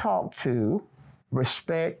 How you talk to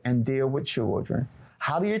respect and deal with children?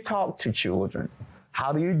 How do you talk to children?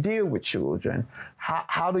 How do you deal with children?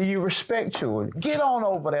 How do you respect children? Get on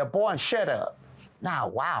over there, boy, and shut up. Now,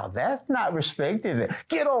 wow, that's not respect, is it?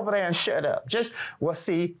 Get over there and shut up. Well,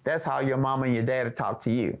 see, that's how your mama and your daddy talk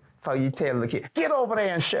to you. So you tell the kid, get over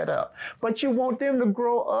there and shut up. But you want them to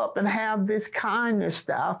grow up and have this kindness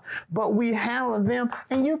stuff, but we handle them,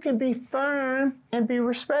 and you can be firm and be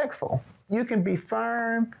respectful. You can be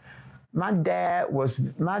firm. My dad was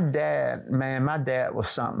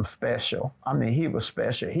something special. I mean, he was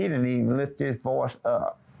special. He didn't even lift his voice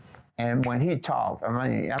up. And when he talked, I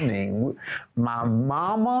mean, my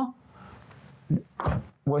mama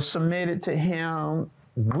was submitted to him.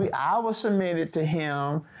 I was submitted to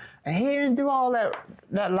him, and he didn't do all that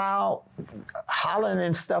loud hollering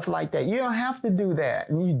and stuff like that. You don't have to do that,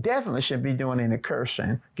 and you definitely should be doing any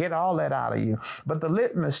cursing. Get all that out of you. But the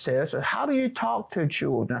litmus test is, how do you talk to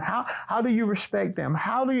children? How do you respect them?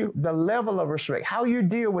 The level of respect? How you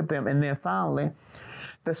deal with them? And then finally,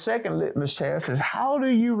 the second litmus test is, how do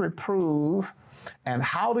you reprove and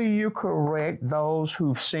how do you correct those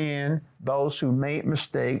who've sinned, those who made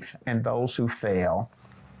mistakes, and those who fail?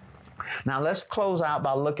 Now, let's close out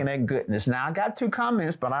by looking at goodness. Now, I got 2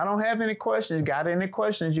 comments, but I don't have any questions. Got any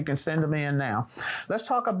questions, you can send them in now. Let's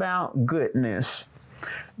talk about goodness.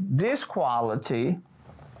 This quality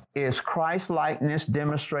is Christ-likeness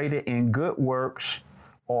demonstrated in good works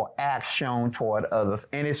or acts shown toward others.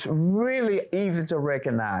 And it's really easy to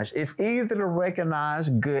recognize. It's easy to recognize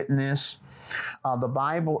goodness. The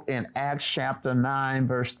Bible in Acts chapter 9,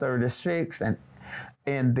 verse 36, and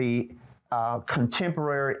in the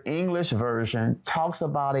contemporary English version, talks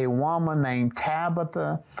about a woman named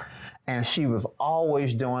Tabitha, and she was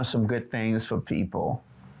always doing some good things for people.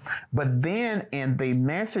 But then in the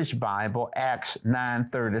Message Bible, Acts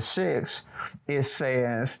 9:36, it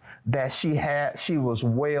says that she was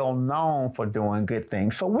well known for doing good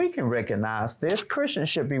things. So we can recognize this. Christians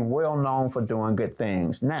should be well known for doing good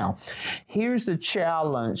things. Now, here's the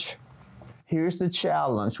challenge. Here's the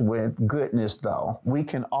challenge with goodness, though. We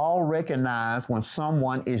can all recognize when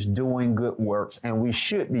someone is doing good works, and we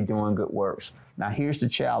should be doing good works. Now, here's the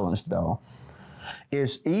challenge, though.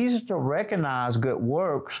 It's easy to recognize good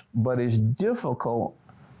works, but it's difficult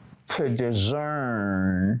to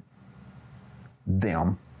discern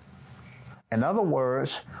them. In other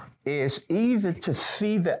words, it's easy to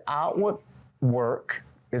see the outward work.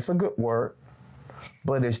 It's a good work,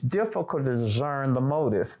 but it's difficult to discern the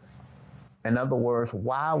motive. In other words,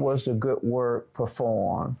 why was the good work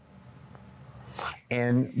performed?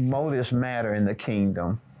 And motives matter in the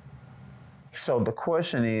kingdom. So the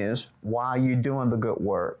question is, why are you doing the good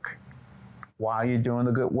work? Why are you doing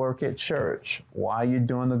the good work at church? Why are you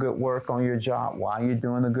doing the good work on your job? Why are you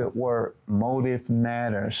doing the good work? Motive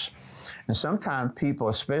matters. And sometimes people,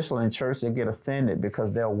 especially in church, they get offended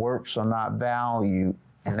because their works are not valued.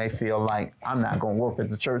 And they feel like, I'm not going to work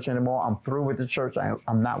at the church anymore. I'm through with the church.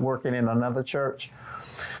 I'm not working in another church.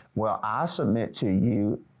 Well, I submit to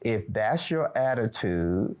you, if that's your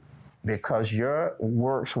attitude, because your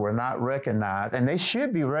works were not recognized, and they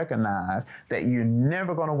should be recognized, that you're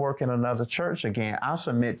never going to work in another church again, I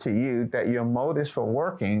submit to you that your motives for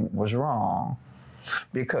working was wrong.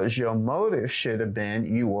 Because your motive should have been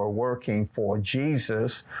you were working for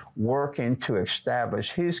Jesus, working to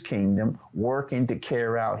establish his kingdom, working to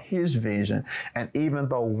carry out his vision. And even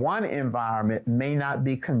though one environment may not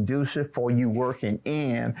be conducive for you working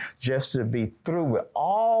in, just to be through with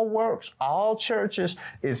all works, all churches,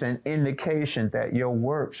 is an indication that your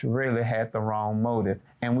works really had the wrong motive.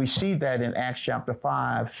 And we see that in Acts chapter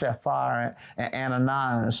 5, Sapphira and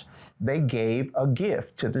Ananias, they gave a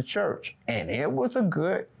gift to the church. And it was a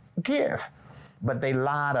good gift, but they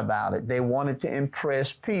lied about it. They wanted to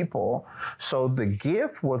impress people. So the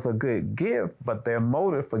gift was a good gift, but their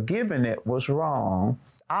motive for giving it was wrong.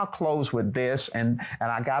 I'll close with this, and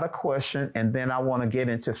I got a question, and then I want to get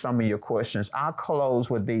into some of your questions. I'll close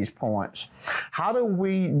with these points. How do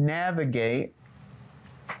we navigate?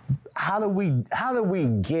 How do we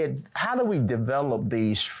develop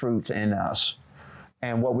these fruits in us?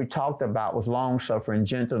 And what we talked about was long-suffering,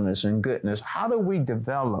 gentleness, and goodness. How do we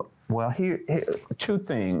develop? Well, here 2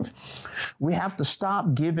 things. We have to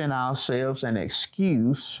stop giving ourselves an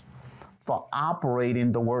excuse for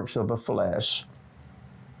operating the works of the flesh.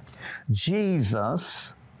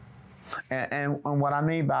 Jesus, and what I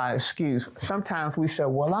mean by excuse, sometimes we say,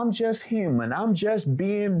 well, I'm just human. I'm just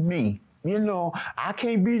being me. You know, I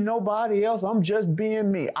can't be nobody else. I'm just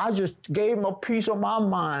being me. I just gave him a piece of my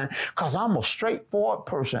mind because I'm a straightforward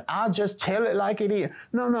person. I just tell it like it is.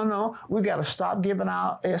 No. We got to stop giving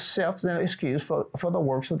ourselves an excuse for the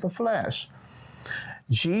works of the flesh.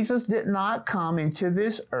 Jesus did not come into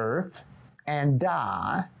this earth and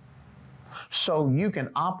die so you can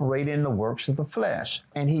operate in the works of the flesh.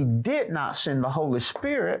 And he did not send the Holy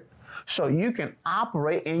Spirit so you can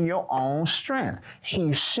operate in your own strength.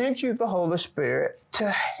 He sent you the Holy Spirit to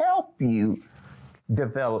help you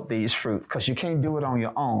develop these fruits, because you can't do it on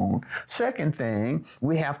your own. Second thing,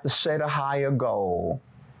 we have to set a higher goal.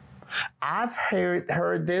 I've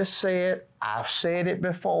heard this said, I've said it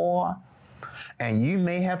before, and you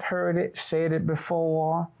may have said it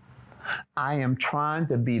before. I am trying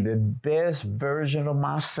to be the best version of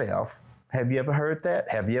myself. Have you ever heard that?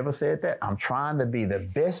 Have you ever said that? I'm trying to be the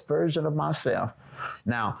best version of myself.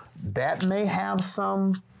 Now, that may have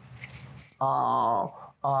some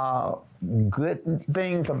good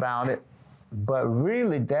things about it, but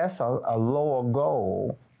really that's a lower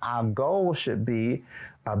goal. Our goal should be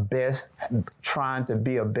trying to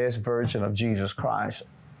be a best version of Jesus Christ,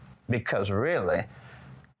 because really,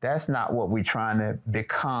 that's not what we're trying to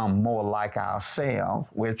become more like ourselves.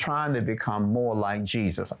 We're trying to become more like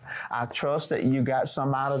Jesus. I trust that you got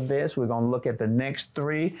some out of this. We're going to look at the next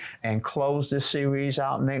 3 and close this series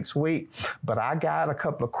out next week. But I got a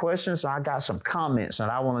couple of questions. I got some comments, and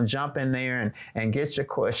I want to jump in there and get your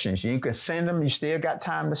questions. You can send them. You still got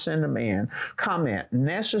time to send them in. Comment: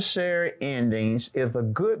 Necessary Endings is a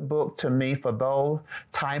good book to me for those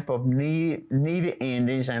type of needed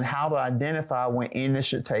endings and how to identify when endings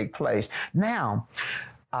should take place. Now,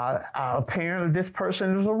 apparently this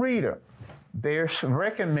person is a reader. They're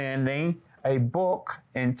recommending a book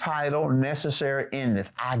entitled Necessary Endings.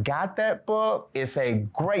 I got that book. It's a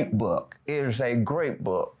great book. It is a great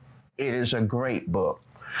book. It is a great book.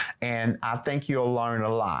 And I think you'll learn a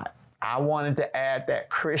lot. I wanted to add that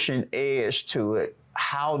Christian edge to it.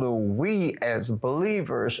 How do we as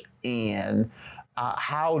believers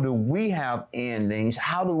how do we have endings?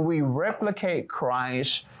 How do we replicate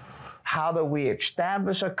Christ? How do we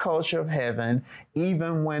establish a culture of heaven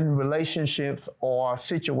even when relationships or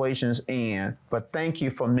situations end? But thank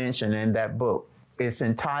you for mentioning that book. It's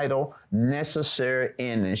entitled Necessary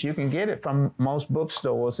Endings. You can get it from most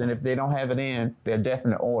bookstores, and if they don't have it in, they'll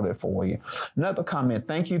definitely order it for you. Another comment: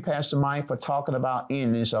 thank you, Pastor Mike, for talking about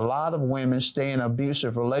endings. A lot of women stay in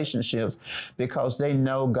abusive relationships because they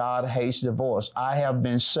know God hates divorce. I have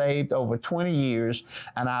been saved over 20 years,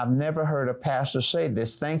 and I've never heard a pastor say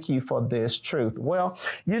this. Thank you for this truth. Well,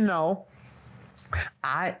 when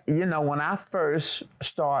I first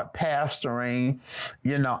started pastoring,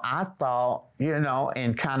 I thought,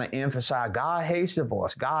 and kind of emphasized, God hates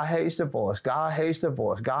divorce, God hates divorce, God hates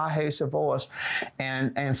divorce, God hates divorce.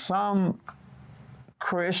 And some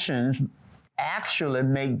Christians actually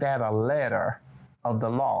make that a letter of the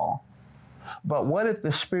law. But what if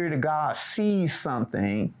the Spirit of God sees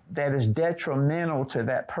something that is detrimental to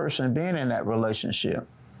that person being in that relationship,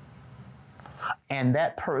 and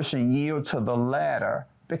that person yield to the latter?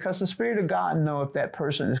 Because the Spirit of God knows if that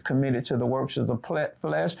person is committed to the works of the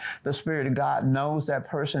flesh. The Spirit of God knows that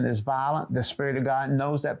person is violent. The Spirit of God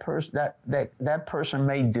knows that person that person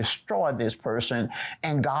may destroy this person,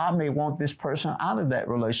 and God may want this person out of that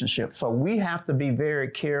relationship. So we have to be very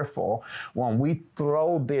careful when we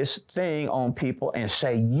throw this thing on people and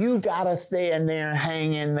say, you gotta stay in there and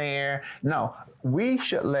hang in there. No, we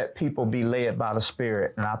should let people be led by the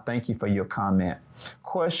Spirit. And I thank you for your comment.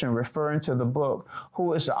 Question referring to the book: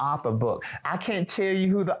 who is the author of the book? I can't tell you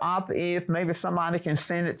who the author is. Maybe somebody can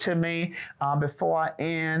send it to me before I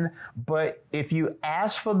end. But if you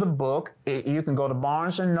ask for the book, you can go to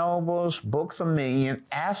Barnes & Noble's, Books A Million,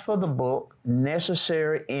 ask for the book,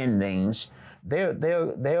 Necessary Endings.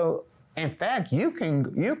 They'll in fact, you can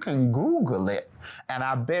Google it, and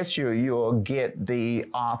I bet you'll get the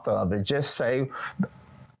author of it. Just say,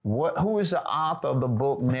 who is the author of the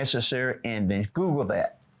book Necessary Endings? Google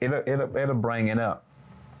that. It'll bring it up.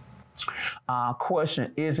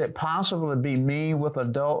 Question: is it possible to be mean with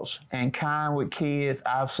adults and kind with kids?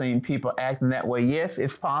 I've seen people acting that way. Yes,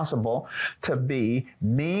 it's possible to be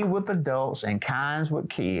mean with adults and kind with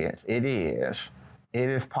kids. It is. It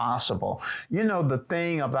is possible. The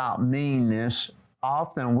thing about meanness,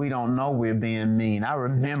 often we don't know we're being mean. I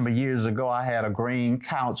remember years ago, I had a green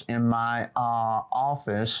couch in my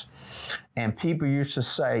office, and people used to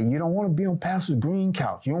say, you don't want to be on Pastor Green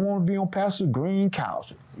couch. You don't want to be on Pastor Green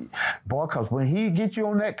couch. Boy, because when he gets you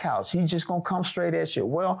on that couch, he's just going to come straight at you.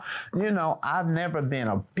 Well, I've never been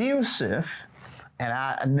abusive, And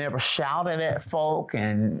I never shouted at folk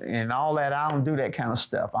and all that. I don't do that kind of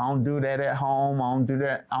stuff. I don't do that at home. I don't do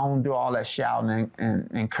that. I don't do all that shouting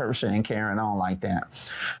and cursing and carrying on like that.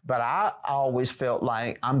 But I always felt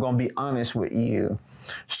like I'm going to be honest with you.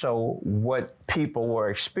 So what people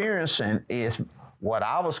were experiencing is what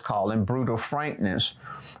I was calling brutal frankness.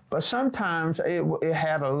 But sometimes it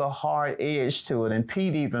had a little hard edge to it, and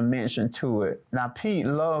Pete even mentioned to it. Now, Pete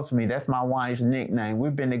loves me. That's my wife's nickname.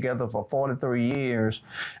 We've been together for 43 years,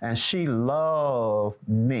 and she loved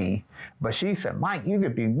me. But she said, Mike, you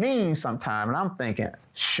could be mean sometime. And I'm thinking,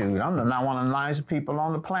 shoot, I'm not one of the nicest people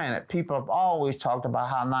on the planet. People have always talked about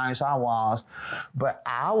how nice I was. But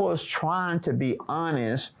I was trying to be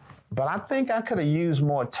honest. But I think I could have used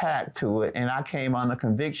more tact to it, and I came under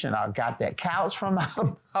conviction. I got that couch from out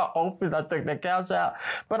of my office. I took that couch out,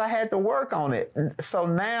 but I had to work on it. So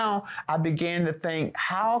now I began to think,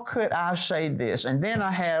 how could I say this? And then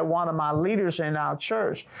I had one of my leaders in our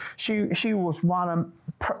church. She was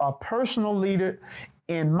a personal leader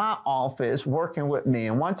in my office working with me.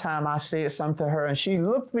 And one time I said something to her and she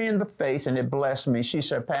looked me in the face and it blessed me. She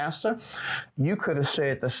said, Pastor, you could have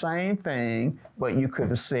said the same thing, but you could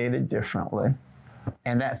have said it differently.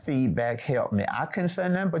 And that feedback helped me. I couldn't say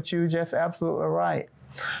nothing, but you were just absolutely right.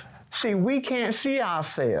 See, we can't see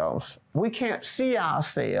ourselves. We can't see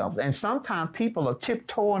ourselves. And sometimes people are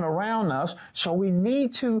tiptoeing around us. So we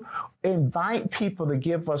need to invite people to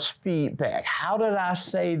give us feedback. How did I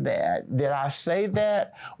say that? Did I say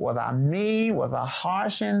that? Was I mean? Was I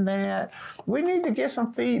harsh in that? We need to get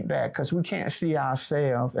some feedback because we can't see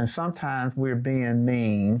ourselves. And sometimes we're being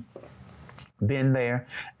mean. Been there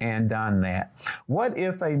and done that. What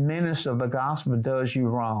if a minister of the gospel does you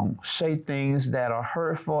wrong? Say things that are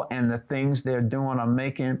hurtful and the things they're doing are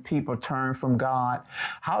making people turn from God.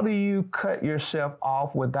 How do you cut yourself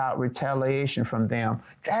off without retaliation from them?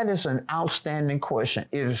 That is an outstanding question.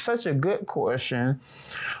 It is such a good question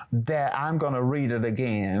that I'm going to read it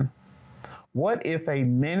again. What if a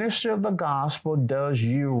minister of the gospel does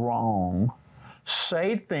you wrong?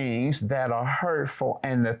 Say things that are hurtful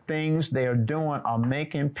and the things they're doing are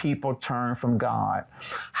making people turn from God.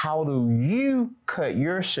 How do you cut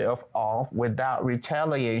yourself off without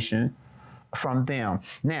retaliation from them?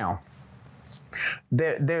 Now,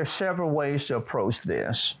 there are several ways to approach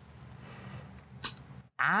this.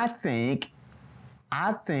 I think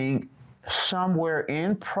somewhere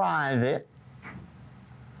in private,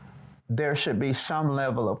 there should be some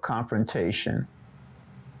level of confrontation.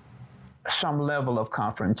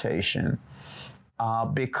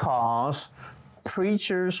 Because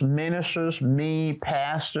preachers, ministers, me,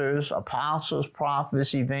 pastors, apostles,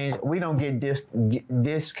 prophets, evangelists, we don't get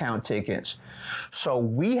discount tickets. So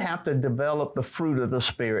we have to develop the fruit of the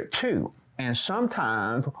Spirit too. And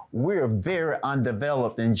sometimes we're very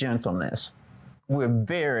undeveloped in gentleness.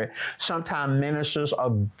 Sometimes ministers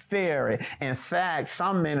are in fact,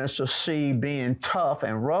 some ministers see being tough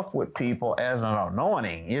and rough with people as an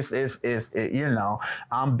anointing.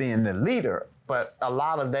 I'm being the leader. But a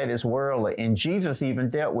lot of that is worldly, and Jesus even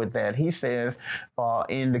dealt with that. He says,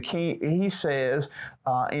 in the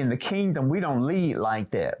kingdom, we don't lead like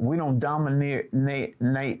that. We don't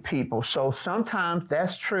dominate people. So sometimes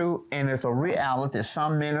that's true, and it's a reality.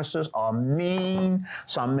 Some ministers are mean.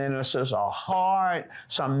 Some ministers are hard.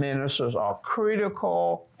 Some ministers are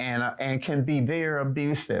critical and can be very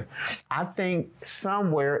abusive. I think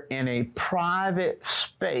somewhere in a private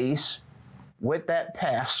space, with that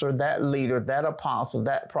pastor, that leader, that apostle,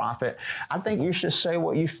 that prophet, I think you should say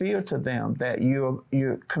what you feel to them, that you're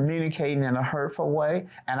communicating in a hurtful way.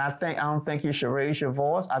 And I don't think you should raise your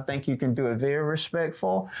voice. I think you can do it very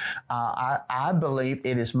respectful. I believe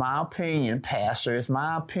it is my opinion, pastor, it's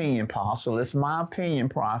my opinion, apostle, it's my opinion,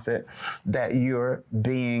 prophet, that you're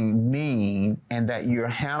being mean and that you're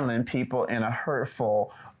handling people in a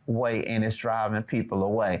hurtful way and it's driving people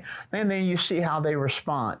away. And then you see how they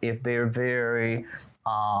respond. If they're very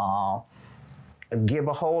give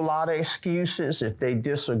a whole lot of excuses, if they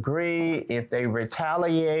disagree, if they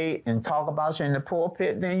retaliate and talk about you in the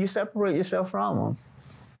pulpit, then you separate yourself from them.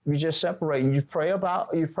 You just separate. You pray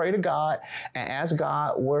to God and ask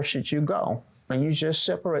God, where should you go? And you just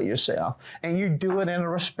separate yourself, and you do it in a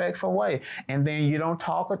respectful way. And then you don't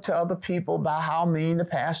talk to other people about how mean the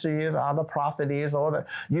pastor is, or the prophet is,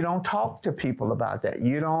 you don't talk to people about that.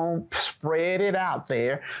 You don't spread it out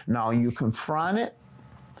there. No, you confront it.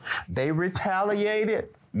 They retaliate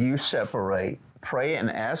it. You separate. Pray and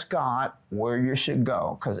ask God where you should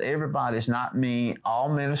go, because everybody's not mean. All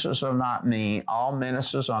ministers are not mean. All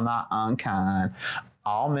ministers are not unkind.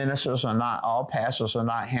 All ministers are not, all pastors are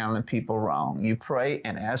not handling people wrong. You pray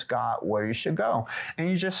and ask God where you should go. And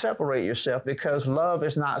you just separate yourself, because love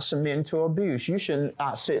is not submitting to abuse. You should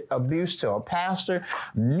not sit abuse to a pastor.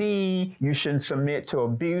 You shouldn't submit to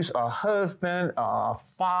abuse, a husband, a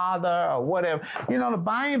father, or whatever. The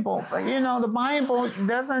Bible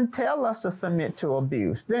doesn't tell us to submit to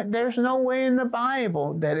abuse. There's no way in the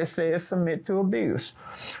Bible that it says submit to abuse.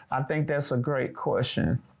 I think that's a great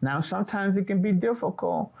question. Now, sometimes it can be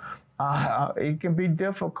difficult. It can be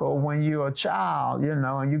difficult when you're a child,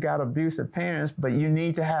 and you got abusive parents, but you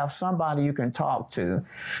need to have somebody you can talk to,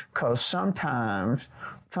 because sometimes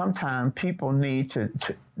people need to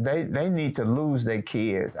they need to lose their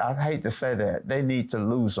kids. I hate to say that. They need to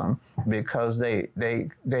lose them, because they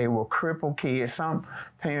will cripple kids. Some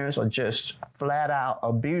parents are just flat out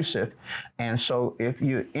abusive. And so if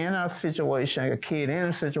you're in a situation, a kid in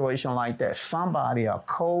a situation like that, somebody, a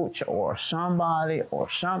coach or somebody or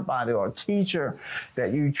a teacher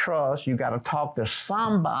that you trust, you got to talk to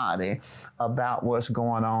somebody about what's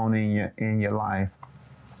going on in your life.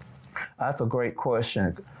 That's a great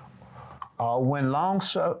question. When long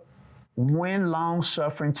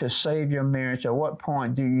suffering to save your marriage, at what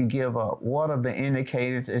point do you give up? What are the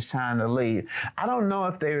indicators it's time to leave? I don't know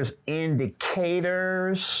if there's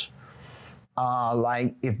indicators,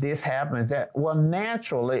 like if this happens,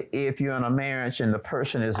 naturally, if you're in a marriage and the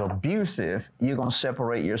person is abusive, you're going to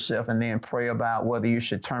separate yourself and then pray about whether you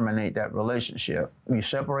should terminate that relationship. You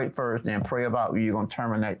separate first, then pray about whether you're going to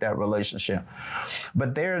terminate that relationship.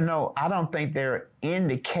 But I don't think there are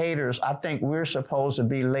indicators. I think we're supposed to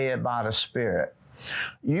be led by the Spirit.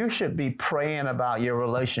 You should be praying about your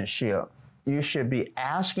relationship. You should be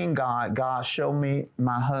asking God, show me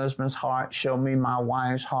my husband's heart, show me my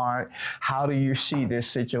wife's heart. How do you see this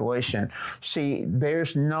situation? See,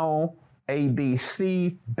 there's no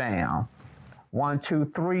ABC, bam. 1, 2,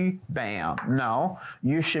 3, bam. No,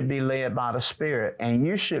 you should be led by the Spirit, and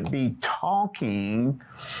you should be talking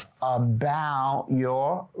about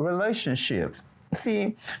your relationships.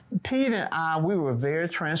 See, Pete and I, we were very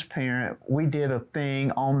transparent. We did a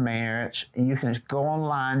thing on marriage. You can go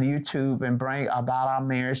online, YouTube, and bring about our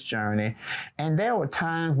marriage journey. And there were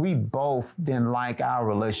times we both didn't like our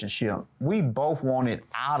relationship. We both wanted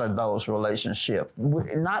out of those relationships.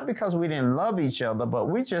 Not because we didn't love each other, but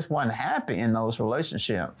we just weren't happy in those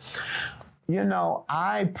relationships.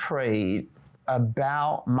 I prayed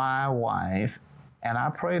about my wife, and I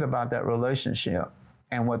prayed about that relationship.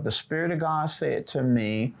 And what the Spirit of God said to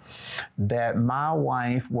me, that my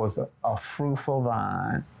wife was a fruitful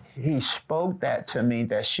vine. He spoke that to me,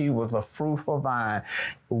 that she was a fruitful vine.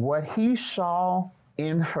 What he saw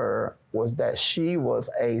in her was that she was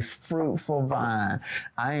a fruitful vine.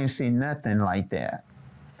 I didn't see nothing like that.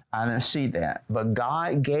 I didn't see that. But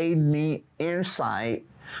God gave me insight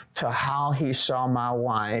to how he saw my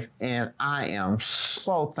wife, and I am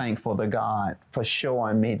so thankful to God for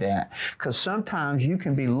showing me that. Because sometimes you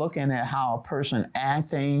can be looking at how a person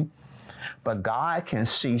acting, but God can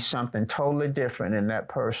see something totally different in that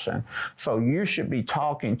person. So you should be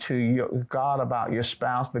talking to God about your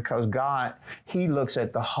spouse, because God, he looks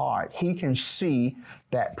at the heart. He can see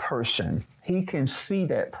that person. He can see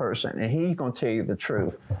that person, and he's going to tell you the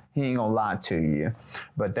truth. He ain't going to lie to you.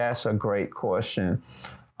 But that's a great question.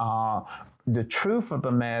 The truth of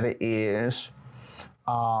the matter is,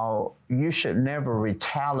 you should never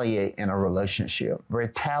retaliate in a relationship.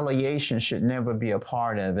 Retaliation should never be a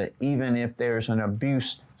part of it. Even if there's an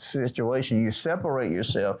abuse situation, you separate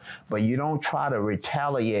yourself, but you don't try to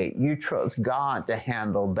retaliate. You trust God to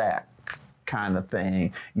handle that kind of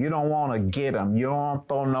thing. You don't want to get them. You don't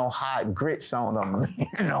throw no hot grits on them.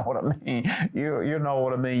 You know what I mean? You know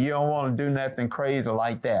what I mean? You don't want to do nothing crazy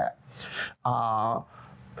like that.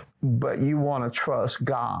 But you want to trust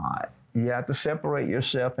God. You have to separate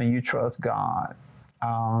yourself and you trust God.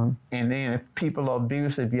 And then if people are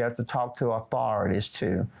abusive, you have to talk to authorities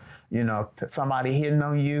too. If somebody hitting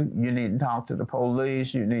on you, you need to talk to the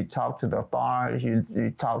police. You need to talk to the authorities. You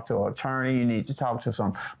need to talk to an attorney. You need to talk to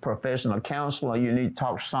some professional counselor. You need to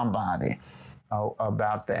talk to somebody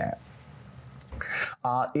about that.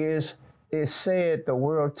 It's said the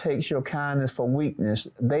world takes your kindness for weakness.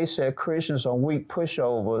 They said Christians are weak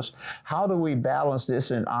pushovers. How do we balance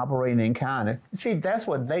this in operating in kindness? See, that's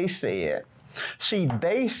what they said. See,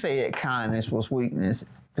 they said kindness was weakness.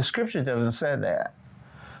 The scripture doesn't say that.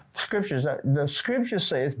 The scripture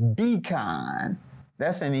says be kind.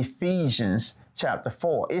 That's in Ephesians chapter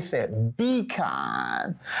 4. It said be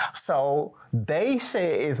kind. So they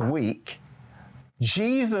say it's weak.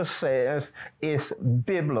 Jesus says it's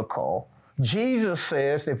biblical. Jesus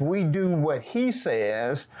says if we do what he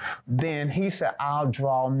says, then he said, I'll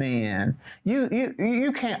draw men.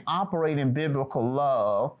 You can't operate in biblical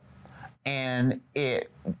love and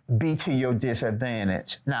it be to your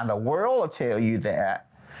disadvantage. Now, the world will tell you that,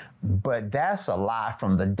 but that's a lie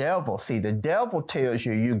from the devil. See, the devil tells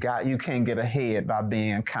you you can't get ahead by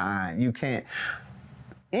being kind. You can't.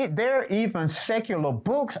 There are even secular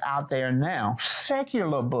books out there now,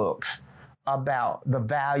 secular books about the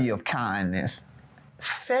value of kindness.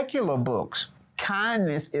 Secular books.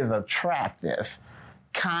 Kindness is attractive.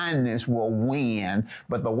 Kindness will win,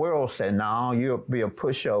 but the world said, no, you'll be a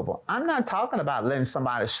pushover. I'm not talking about letting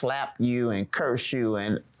somebody slap you and curse you,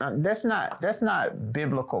 and that's not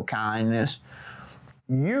biblical kindness.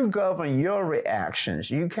 You govern your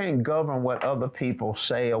reactions. You can't govern what other people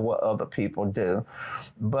say or what other people do.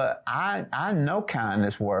 But I know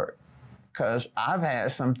kindness works, because I've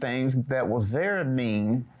had some things that was very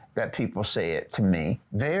mean that people said to me.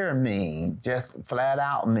 Very mean, just flat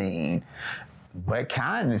out mean. But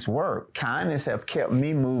kindness worked. Kindness have kept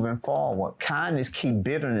me moving forward. Kindness keep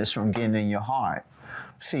bitterness from getting in your heart.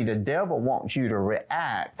 See, the devil wants you to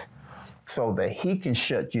react so that he can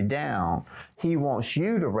shut you down. He wants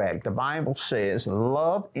you to react. The Bible says,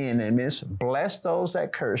 love enemies, bless those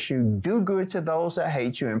that curse you, do good to those that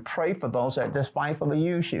hate you, and pray for those that despitefully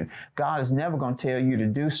use you. God is never going to tell you to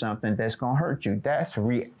do something that's going to hurt you. That's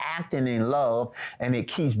reacting in love, and it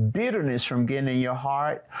keeps bitterness from getting in your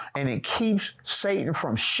heart, and it keeps Satan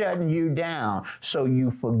from shutting you down. So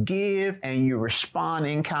you forgive and you respond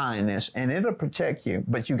in kindness, and it'll protect you,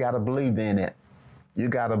 but you got to believe in it. You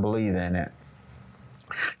got to believe in it.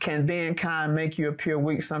 Can being kind make you appear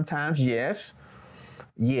weak sometimes? Yes.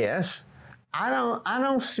 Yes. I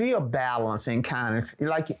don't see a balance in kindness.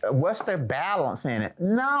 Like, what's the balance in it?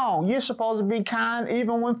 No, you're supposed to be kind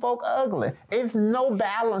even when folk ugly. It's no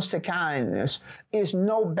balance to kindness. It's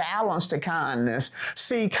no balance to kindness.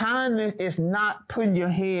 See, kindness is not putting your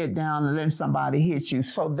head down and letting somebody hit you.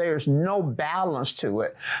 So there's no balance to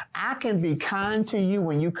it. I can be kind to you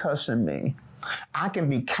when you cussing me. I can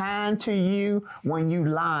be kind to you when you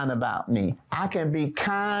lying about me. I can be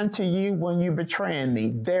kind to you when you betraying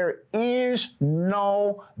me. There is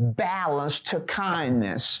no balance to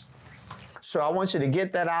kindness. So I want you to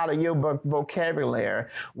get that out of your vocabulary.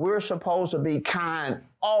 We're supposed to be kind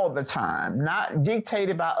all the time, not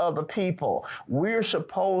dictated by other people. We're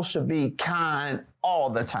supposed to be kind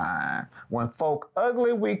all the time. When folk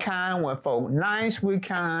ugly, we're kind. When folk nice, we're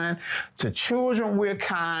kind. To children, we're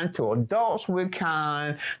kind. To adults, we're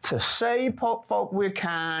kind. To saved folk, we're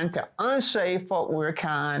kind. To unsaved folk, we're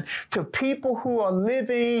kind. To people who are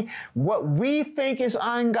living what we think is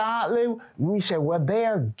ungodly, we say, well,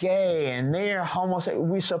 they're gay and they're homosexual.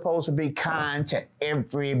 We're supposed to be kind to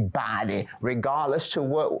everybody, regardless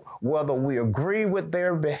to whether we agree with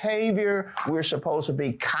their behavior. We're supposed to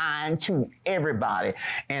be kind to everybody.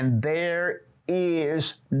 And there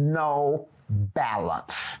is no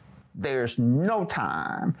balance. There's no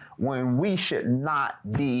time when we should not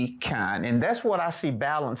be kind. And that's what I see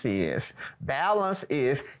balance is. Balance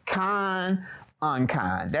is kind,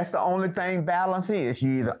 unkind. That's the only thing balance is.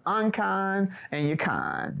 You're either unkind and you're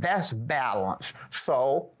kind. That's balance.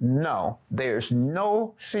 So, no, there's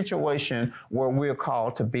no situation where we're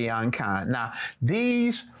called to be unkind. Now,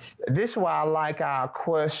 this is why I like our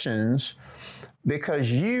questions,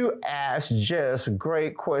 because you ask just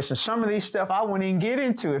great questions. Some of these stuff I wouldn't even get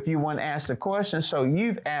into if you wouldn't ask the question. So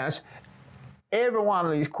you've asked every one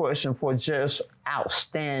of these questions for just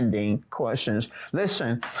outstanding questions.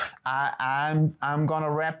 Listen, I'm going to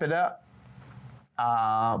wrap it up.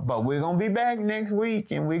 But we're going to be back next week,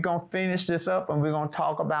 and we're going to finish this up, and we're going to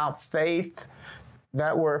talk about faith.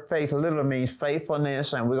 That word faith literally means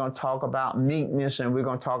faithfulness, and we're going to talk about meekness, and we're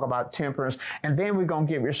going to talk about temperance, and then we're going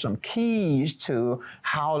to give you some keys to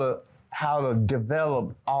how to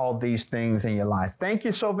develop all these things in your life. Thank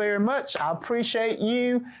you so very much. I appreciate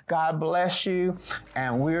you. God bless you,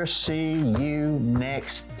 and we'll see you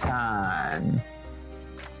next time.